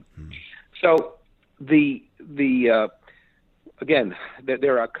thing. So again,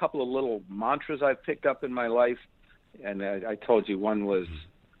 there are a couple of little mantras I've picked up in my life, and I told you one was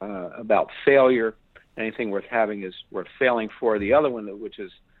about failure. Anything worth having is worth failing for. The other one, which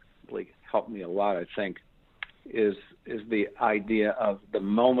has really helped me a lot, I think, is the idea of the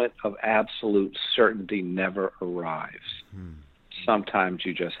moment of absolute certainty never arrives. Sometimes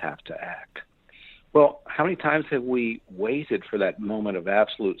you just have to act. Well, how many times have we waited for that moment of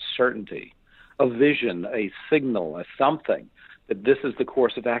absolute certainty, a vision, a signal, a something, that this is the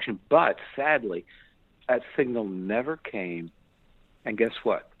course of action, but sadly, that signal never came, and guess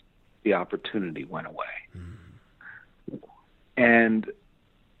what? The opportunity went away. And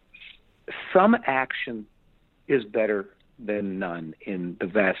some action is better than none in the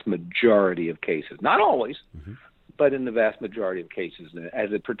vast majority of cases. Not always, but in the vast majority of cases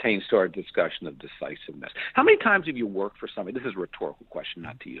as it pertains to our discussion of decisiveness. How many times have you worked for somebody? This is a rhetorical question,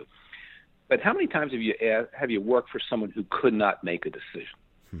 not to you. But how many times have you worked for someone who could not make a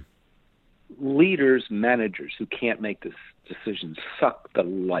decision? Leaders, managers who can't make this decision suck the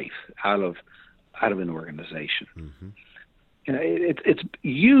life out of an organization. You know, it's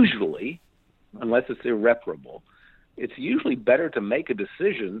usually, unless it's irreparable, it's usually better to make a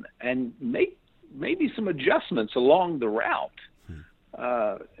decision and make maybe some adjustments along the route.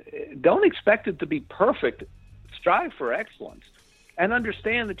 Don't expect it to be perfect. Strive for excellence. And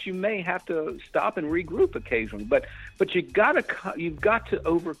understand that you may have to stop and regroup occasionally, but you've got to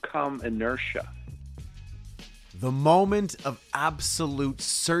overcome inertia. The moment of absolute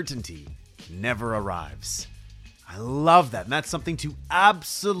certainty never arrives. I love that, and that's something to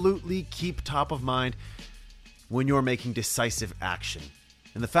absolutely keep top of mind when you're making decisive action.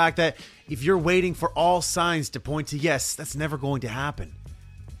 And the fact that if you're waiting for all signs to point to yes, that's never going to happen.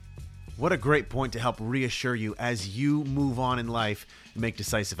 What a great point to help reassure you as you move on in life and make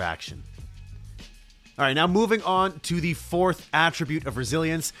decisive action. All right, now moving on to the fourth attribute of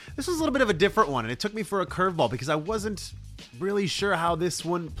resilience. This was a little bit of a different one, and it took me for a curveball because I wasn't really sure how this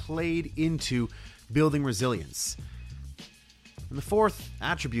one played into building resilience. And the fourth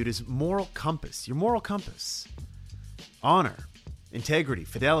attribute is moral compass, your moral compass. Honor, integrity,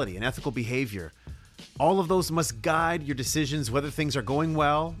 fidelity, and ethical behavior. All of those must guide your decisions, whether things are going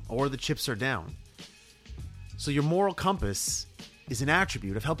well or the chips are down. So your moral compass is an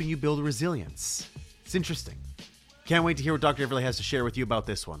attribute of helping you build resilience. It's interesting. Can't wait to hear what Dr. Everly has to share with you about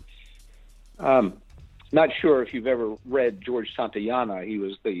this one. Not sure if you've ever read George Santayana. He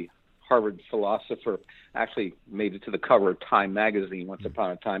was the Harvard philosopher, actually made it to the cover of Time magazine once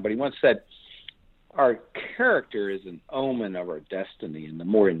upon a time, but he once said, our character is an omen of our destiny, and the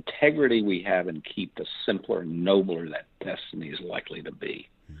more integrity we have and keep, the simpler and nobler that destiny is likely to be.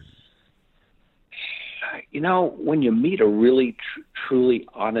 You know, when you meet a really truly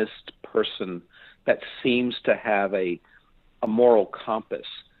honest person that seems to have a moral compass,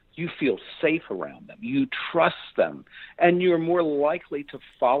 you feel safe around them. You trust them, and you're more likely to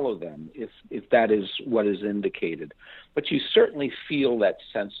follow them if that is what is indicated. But you certainly feel that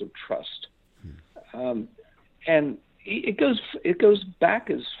sense of trust. And it goes back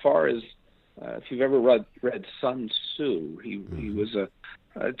as far as if you've ever read Sun Tzu. He was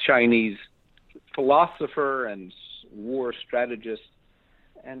a Chinese philosopher and war strategist,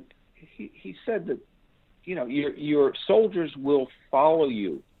 and he said that your soldiers will follow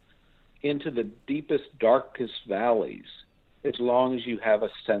you into the deepest, darkest valleys as long as you have a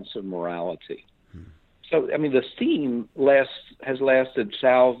sense of morality. So, I mean, the theme has lasted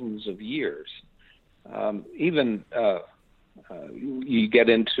thousands of years. Even you get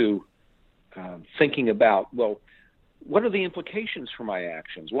into thinking about, well, what are the implications for my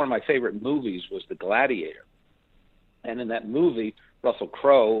actions? One of my favorite movies was The Gladiator. And in that movie, Russell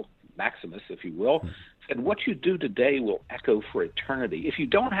Crowe, Maximus, if you will, said, what you do today will echo for eternity. If you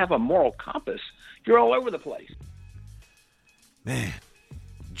don't have a moral compass, you're all over the place. Man,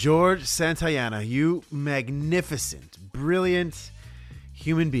 George Santayana, you magnificent, brilliant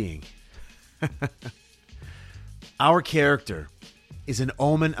human being. Our character is an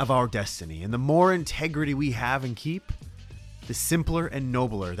omen of our destiny, and the more integrity we have and keep, the simpler and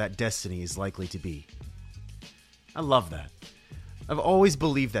nobler that destiny is likely to be. I love that. I've always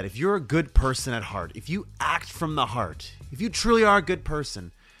believed that if you're a good person at heart, if you act from the heart, if you truly are a good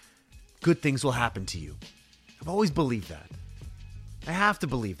person, good things will happen to you. I've always believed that. I have to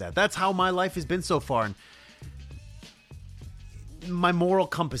believe that. That's how my life has been so far. And my moral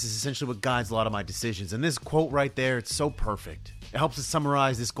compass is essentially what guides a lot of my decisions. And this quote right there, it's so perfect. It helps us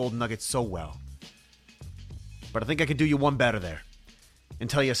summarize this golden nugget so well. But I think I could do you one better there and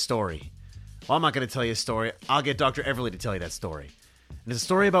tell you a story. Well, I'm not going to tell you a story. I'll get Dr. Everly to tell you that story. And it's a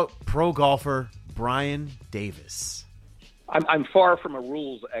story about pro golfer Brian Davis. I'm far from a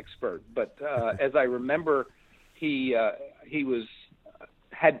rules expert, but as I remember, he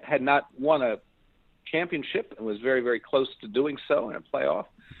had not won a championship and was very, very close to doing so in a playoff,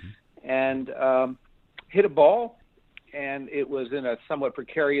 and hit a ball, and it was in a somewhat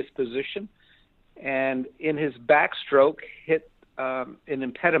precarious position, and in his backstroke hit an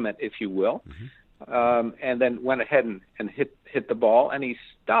impediment, if you will, and then went ahead and hit the ball, and he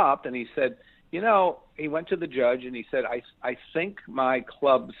stopped, and he said, he went to the judge, and he said, I think my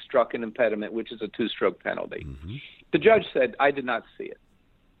club struck an impediment, which is a two-stroke penalty. The judge said, I did not see it.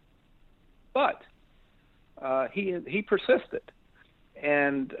 But he persisted,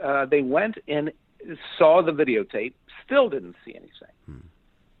 and they went and saw the videotape, still didn't see anything.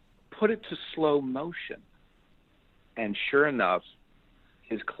 Put it to slow motion, and sure enough,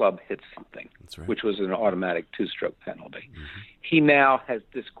 his club hit something, right, which was an automatic two-stroke penalty. He now has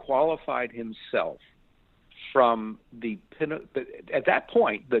disqualified himself from at that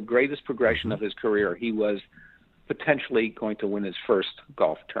point, the greatest progression of his career. He was potentially going to win his first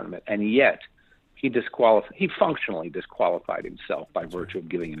golf tournament, and yet he functionally disqualified himself by virtue of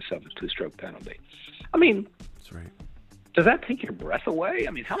giving himself a two-stroke penalty. I mean, that's right. Does that take your breath away?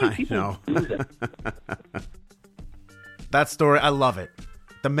 I mean, how many people do that? That story, I love it.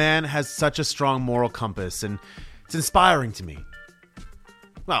 The man has such a strong moral compass, and it's inspiring to me.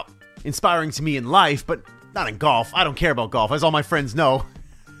 Well, inspiring to me in life, but not in golf. I don't care about golf, as all my friends know.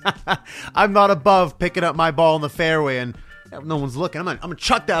 I'm not above picking up my ball in the fairway and no one's looking. I'm going to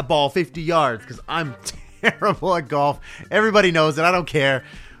chuck that ball 50 yards because I'm terrible at golf. Everybody knows it. I don't care.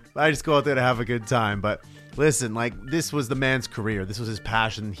 I just go out there to have a good time. But listen, this was the man's career. This was his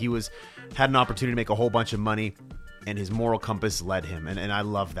passion. He had an opportunity to make a whole bunch of money, and his moral compass led him. And I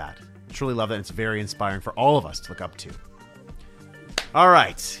love that. Truly love that. It's very inspiring for all of us to look up to. All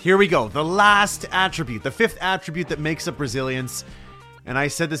right, here we go. The last attribute, the fifth attribute that makes up resilience. And I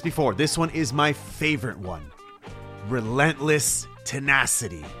said this before, this one is my favorite one. Relentless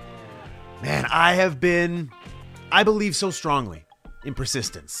tenacity. Man, I believe so strongly in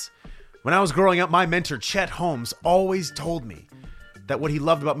persistence. When I was growing up, my mentor, Chet Holmes, always told me that what he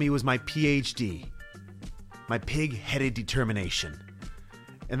loved about me was my PhD, my pig-headed determination.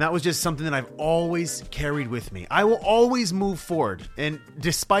 And that was just something that I've always carried with me. I will always move forward. And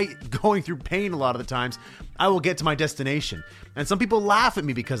despite going through pain a lot of the times, I will get to my destination. And some people laugh at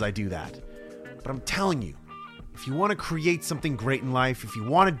me because I do that. But I'm telling you, if you want to create something great in life, if you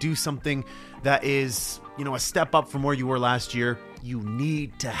want to do something that is, a step up from where you were last year, you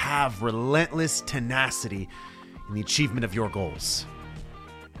need to have relentless tenacity in the achievement of your goals.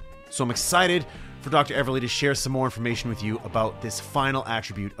 So I'm excited for Dr. Everly to share some more information with you about this final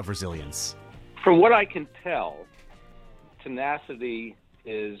attribute of resilience. From what I can tell, tenacity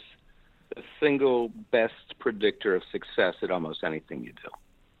is the single best predictor of success at almost anything you do.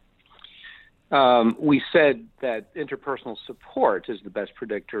 we said that interpersonal support is the best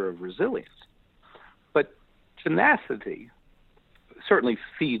predictor of resilience. But tenacity certainly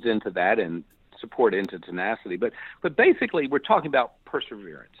feeds into that, and support into tenacity. But basically, we're talking about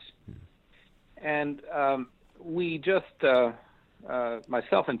perseverance. And we just,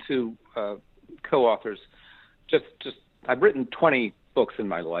 myself and two co-authors, I've written 20 books in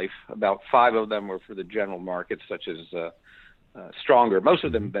my life. About 5 of them were for the general market, such as Stronger. Most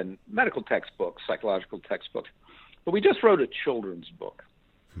of them have been medical textbooks, psychological textbooks. But we just wrote a children's book.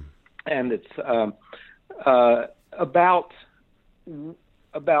 And it's about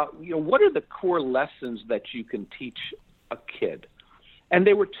what are the core lessons that you can teach a kid. And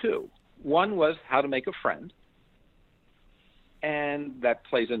there were 2. One was how to make a friend, and that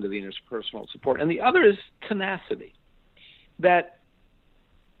plays into the interpersonal support. And the other is tenacity, that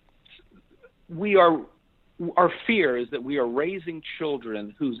our fear is that we are raising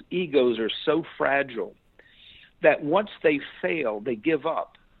children whose egos are so fragile that once they fail, they give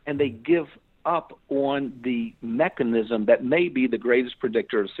up, and they give up on the mechanism that may be the greatest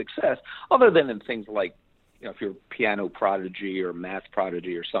predictor of success, other than in things like, if you're a piano prodigy or math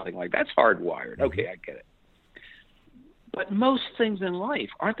prodigy or something like that. That's hardwired. Okay, I get it. But most things in life,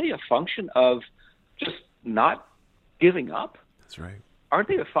 aren't they a function of just not giving up? That's right. Aren't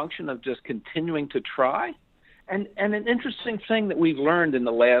they a function of just continuing to try? And an interesting thing that we've learned in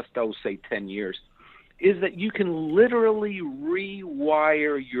the last, say 10 years, is that you can literally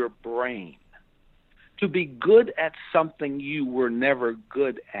rewire your brain to be good at something you were never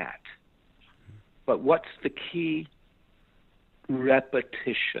good at. But what's the key?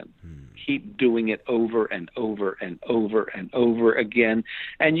 Repetition. Keep doing it over and over and over and over again,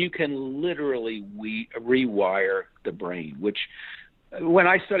 and you can literally rewire the brain, which when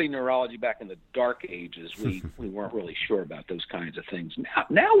I studied neurology back in the dark ages, we weren't really sure about those kinds of things.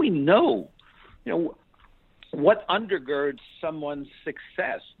 Now we know, what undergirds someone's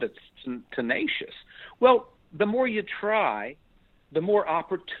success that's tenacious. Well, the more you try, the more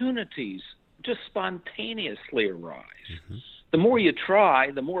opportunities just spontaneously arise. The more you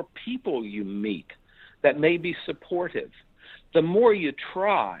try, the more people you meet that may be supportive. The more you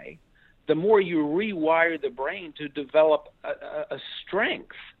try, the more you rewire the brain to develop a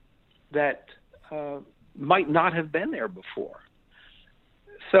strength that might not have been there before.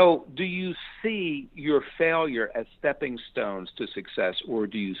 So do you see your failure as stepping stones to success, or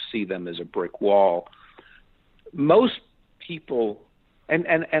do you see them as a brick wall? Most people, and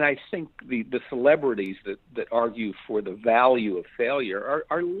I think the celebrities that argue for the value of failure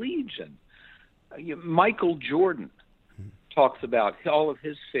are legion. Michael Jordan talks about all of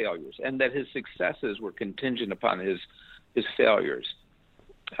his failures and that his successes were contingent upon his failures.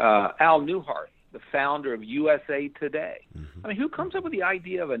 Al Newhart, the founder of USA Today. I mean, who comes up with the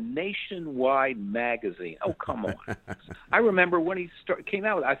idea of a nationwide magazine? Oh, come on. I remember when he came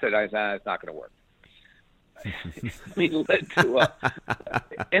out with it, I said, it's not going to work. He led to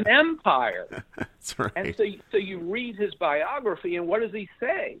an empire. That's right. And so you read his biography, and what does he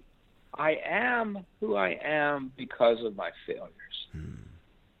say? I am who I am because of my failures.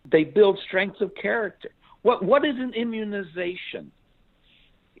 They build strengths of character. What is an immunization?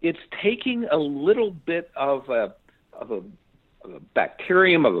 It's taking a little bit of a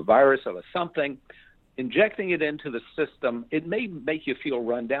bacterium, of a virus, of a something, injecting it into the system. It may make you feel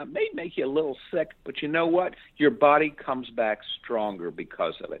run down, may make you a little sick, but you know what? Your body comes back stronger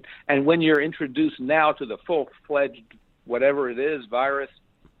because of it. And when you're introduced now to the full-fledged whatever it is, virus,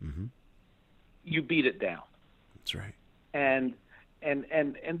 you beat it down. That's right. And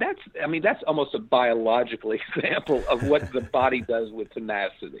that's almost a biological example of what the body does with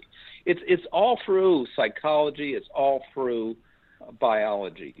tenacity. It's all through psychology. It's all through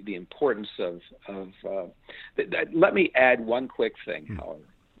biology. The importance of let me add one quick thing,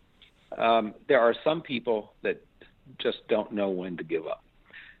 however. There are some people that just don't know when to give up,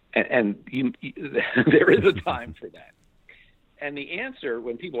 and there is a time for that. And the answer,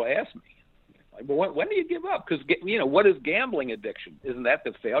 when people ask me, well, when do you give up? Because, what is gambling addiction? Isn't that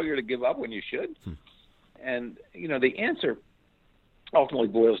the failure to give up when you should? And, the answer ultimately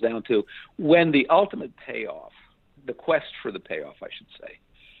boils down to when the ultimate payoff, the quest for the payoff, I should say,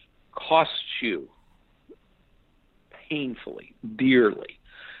 costs you painfully, dearly,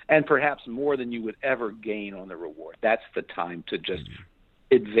 and perhaps more than you would ever gain on the reward. That's the time to just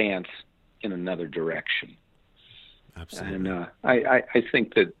advance in another direction. Absolutely. And I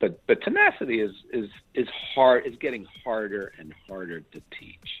think that, but tenacity is hard. Is getting harder and harder to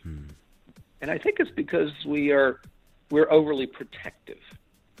teach, and I think it's because we're overly protective.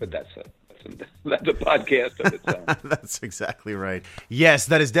 But that's That's a podcast of its own. That's exactly right. Yes,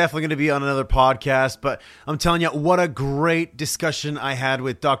 that is definitely going to be on another podcast, but I'm telling you, what a great discussion I had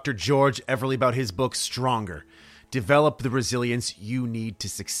with Dr. George Everly about his book, Stronger. Develop the resilience you need to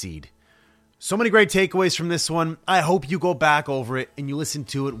succeed. So many great takeaways from this one. I hope you go back over it and you listen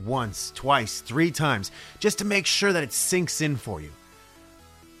to it once, twice, 3 times, just to make sure that it sinks in for you.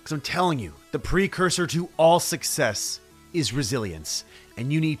 Because I'm telling you, the precursor to all success is resilience.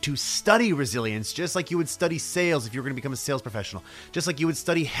 And you need to study resilience just like you would study sales if you were going to become a sales professional. Just like you would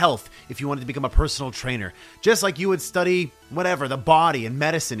study health if you wanted to become a personal trainer. Just like you would study whatever, the body and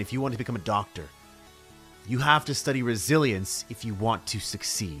medicine if you wanted to become a doctor. You have to study resilience if you want to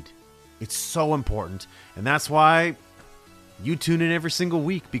succeed. It's so important. And that's why you tune in every single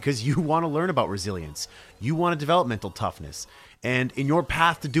week, because you want to learn about resilience. You want to develop mental toughness. And in your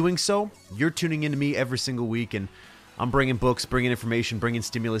path to doing so, you're tuning into me every single week, and I'm bringing books, bringing information, bringing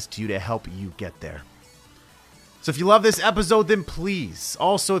stimulus to you to help you get there. So if you love this episode, then please,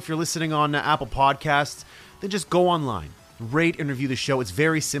 also if you're listening on Apple Podcasts, then just go online, rate and review the show. It's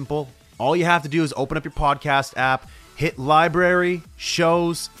very simple. All you have to do is open up your podcast app, hit library,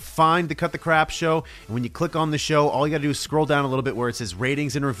 shows, find the Cut the Crap show, and when you click on the show, all you got to do is scroll down a little bit where it says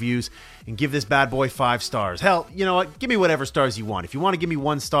ratings and reviews and give this bad boy 5 stars. Hell, you know what? Give me whatever stars you want. If you want to give me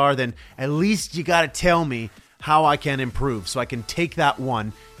 1 star, then at least you got to tell me how I can improve so I can take that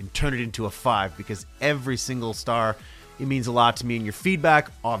 1 and turn it into a 5, because every single star, it means a lot to me, and your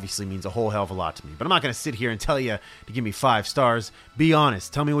feedback obviously means a whole hell of a lot to me. But I'm not going to sit here and tell you to give me 5 stars. Be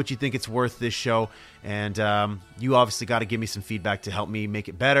honest. Tell me what you think it's worth, this show. And you obviously got to give me some feedback to help me make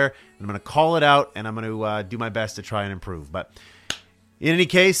it better. And I'm going to call it out, and I'm going to do my best to try and improve. But in any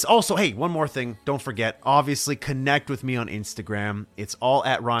case, also, hey, one more thing. Don't forget, obviously, connect with me on Instagram. It's all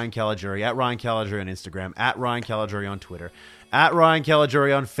at Ryan Caligiuri, at Ryan Caligiuri on Instagram, at Ryan Caligiuri on Twitter, at Ryan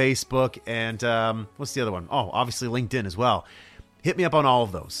Caligiuri on Facebook, and what's the other one? Oh, obviously LinkedIn as well. Hit me up on all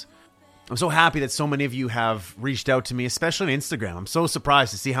of those. I'm so happy that so many of you have reached out to me, especially on Instagram. I'm so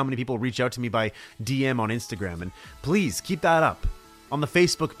surprised to see how many people reach out to me by DM on Instagram, and please keep that up. On the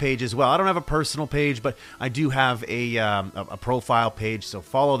Facebook page as well. I don't have a personal page, but I do have a profile page, so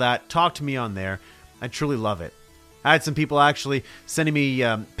follow that. Talk to me on there. I truly love it. I had some people actually sending me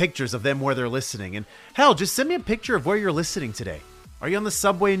pictures of them where they're listening. And hell, just send me a picture of where you're listening today. Are you on the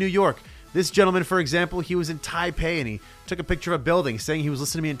subway in New York? This gentleman, for example, he was in Taipei, and he took a picture of a building saying he was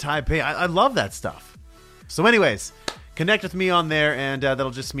listening to me in Taipei. I love that stuff. So anyways, connect with me on there, and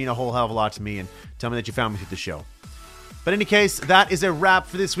that'll just mean a whole hell of a lot to me, and tell me that you found me through the show. But in any case, that is a wrap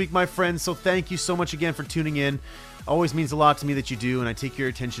for this week, my friends. So thank you so much again for tuning in. Always means a lot to me that you do, and I take your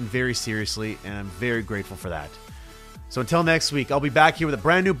attention very seriously, and I'm very grateful for that. So until next week, I'll be back here with a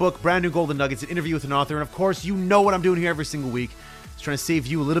brand new book, brand new golden nuggets, an interview with an author, and of course, you know what I'm doing here every single week. Just trying to save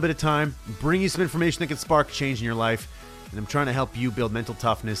you a little bit of time, bring you some information that can spark change in your life, and I'm trying to help you build mental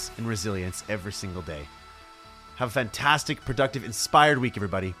toughness and resilience every single day. Have a fantastic, productive, inspired week,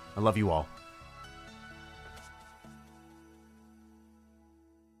 everybody. I love you all.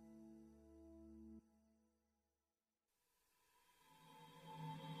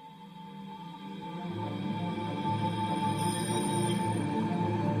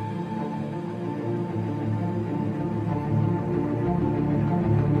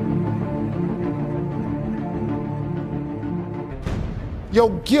 Your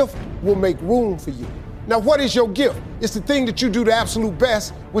gift will make room for you. Now, what is your gift? It's the thing that you do the absolute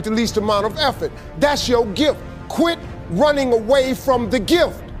best with the least amount of effort. That's your gift. Quit running away from the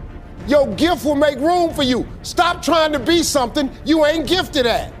gift. Your gift will make room for you. Stop trying to be something you ain't gifted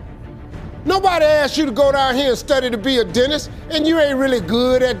at. Nobody asked you to go down here and study to be a dentist, and you ain't really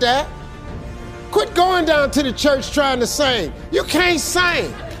good at that. Quit going down to the church trying to sing. You can't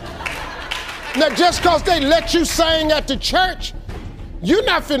sing. Now, just because they let you sing at the church, you're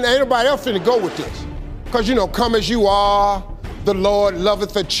not finna, ain't nobody else finna go with this. Because, you know, come as you are, the Lord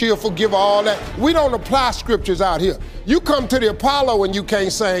loveth a cheerful giver, all that. We don't apply scriptures out here. You come to the Apollo and you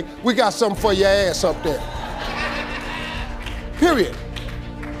can't sing, we got something for your ass up there. Period.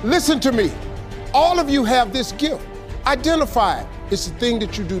 Listen to me. All of you have this gift. Identify it. It's the thing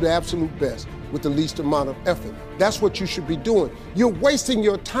that you do the absolute best with the least amount of effort. That's what you should be doing. You're wasting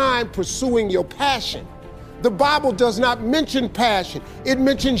your time pursuing your passion. The Bible does not mention passion. It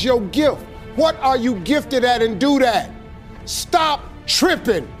mentions your gift. What are you gifted at, and do that? Stop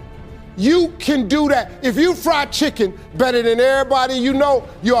tripping. You can do that. If you fry chicken better than everybody you know,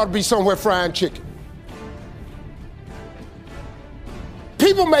 you ought to be somewhere frying chicken.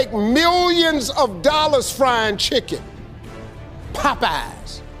 People make millions of dollars frying chicken.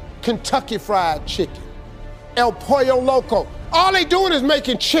 Popeyes, Kentucky Fried Chicken, El Pollo Loco. All they doing is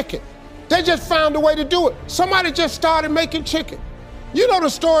making chicken. They just found a way to do it. Somebody just started making chicken. You know the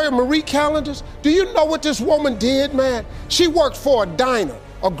story of Marie Callender's? Do you know what this woman did, man? She worked for a diner,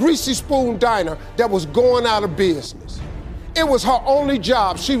 a Greasy Spoon diner that was going out of business. It was her only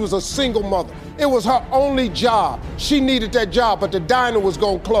job. She was a single mother. It was her only job. She needed that job, but the diner was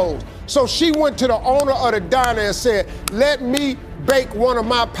going to close. So she went to the owner of the diner and said, let me bake one of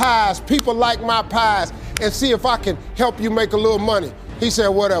my pies. People like my pies, and see if I can help you make a little money. He said,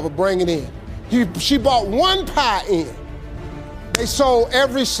 whatever, bring it in. She bought one pie in. They sold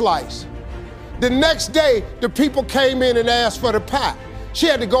every slice. The next day, the people came in and asked for the pie. She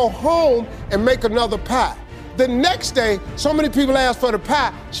had to go home and make another pie. The next day, so many people asked for the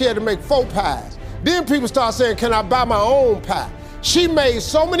pie, she had to make 4 pies. Then people started saying, can I buy my own pie? She made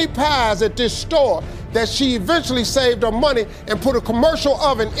so many pies at this store that she eventually saved her money and put a commercial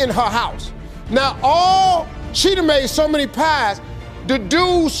oven in her house. Now, she done made so many pies, the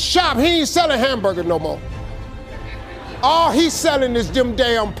dude's shop, he ain't selling hamburgers no more. All he's selling is them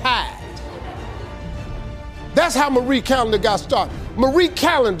damn pies. That's how Marie Callender got started. Marie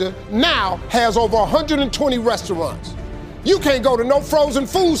Callender now has over 120 restaurants. You can't go to no frozen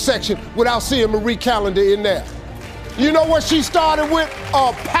food section without seeing Marie Callender in there. You know what she started with?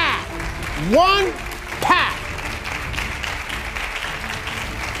 A pie. One pie.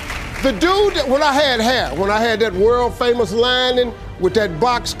 The dude that, when I had hair, when I had that world famous lining with that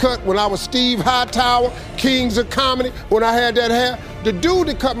box cut, when I was Steve Hightower, Kings of Comedy, when I had that hair, the dude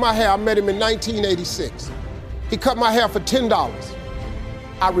that cut my hair, I met him in 1986. He cut my hair for $10.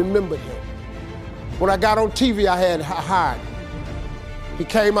 I remembered him. When I got on TV, I had hired him. He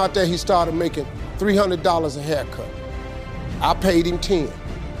came out there, he started making $300 a haircut. I paid him $10.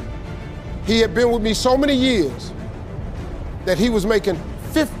 He had been with me so many years that he was making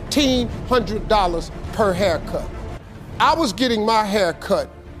 $1,500 per haircut. I was getting my hair cut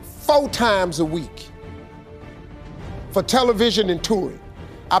 4 times a week for television and touring.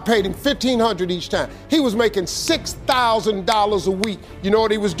 I paid him $1,500 each time. He was making $6,000 a week. You know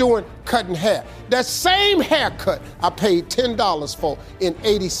what he was doing? Cutting hair. That same haircut I paid $10 for in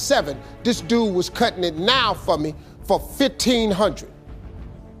 '87. This dude was cutting it now for me for $1,500.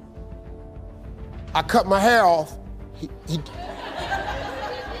 I cut my hair off.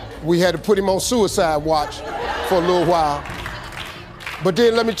 We had to put him on suicide watch for a little while. But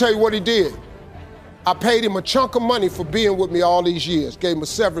then let me tell you what he did. I paid him a chunk of money for being with me all these years, gave him a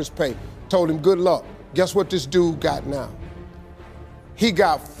severance pay, told him good luck. Guess what this dude got now? He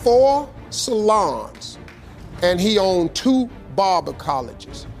got 4 salons and he owned 2 barber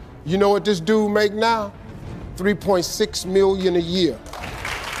colleges. You know what this dude make now? $3.6 million a year.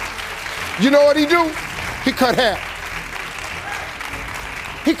 You know what he do? He cut hair.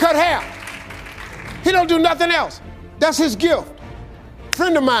 He cut hair. He don't do nothing else. That's his gift.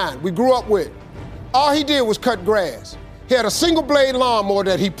 Friend of mine we grew up with, all he did was cut grass. He had a single blade lawnmower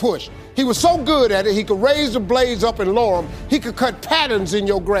that he pushed. He was so good at it, he could raise the blades up and lower them. He could cut patterns in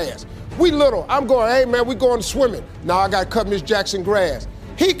your grass. We little, I'm going, hey man, we going swimming. Now I got to cut Miss Jackson grass.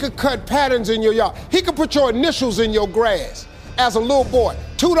 He could cut patterns in your yard. He could put your initials in your grass. As a little boy,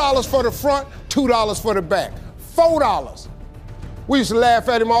 $2 for the front, $2 for the back, $4. We used to laugh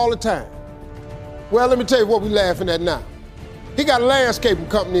at him all the time. Well, let me tell you what we laughing at now. He got a landscaping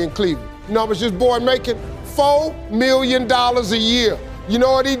company in Cleveland. You know how much this boy making? $4 million a year. You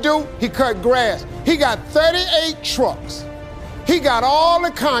know what he do? He cut grass. He got 38 trucks. He got all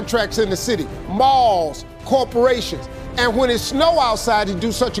the contracts in the city, malls, corporations. And when it's snow outside, he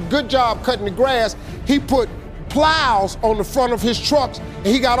do such a good job cutting the grass, he put plows on the front of his trucks, and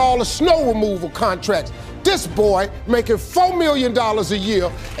he got all the snow removal contracts. This boy making $4 million a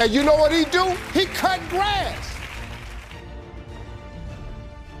year, and you know what he do? He cut grass.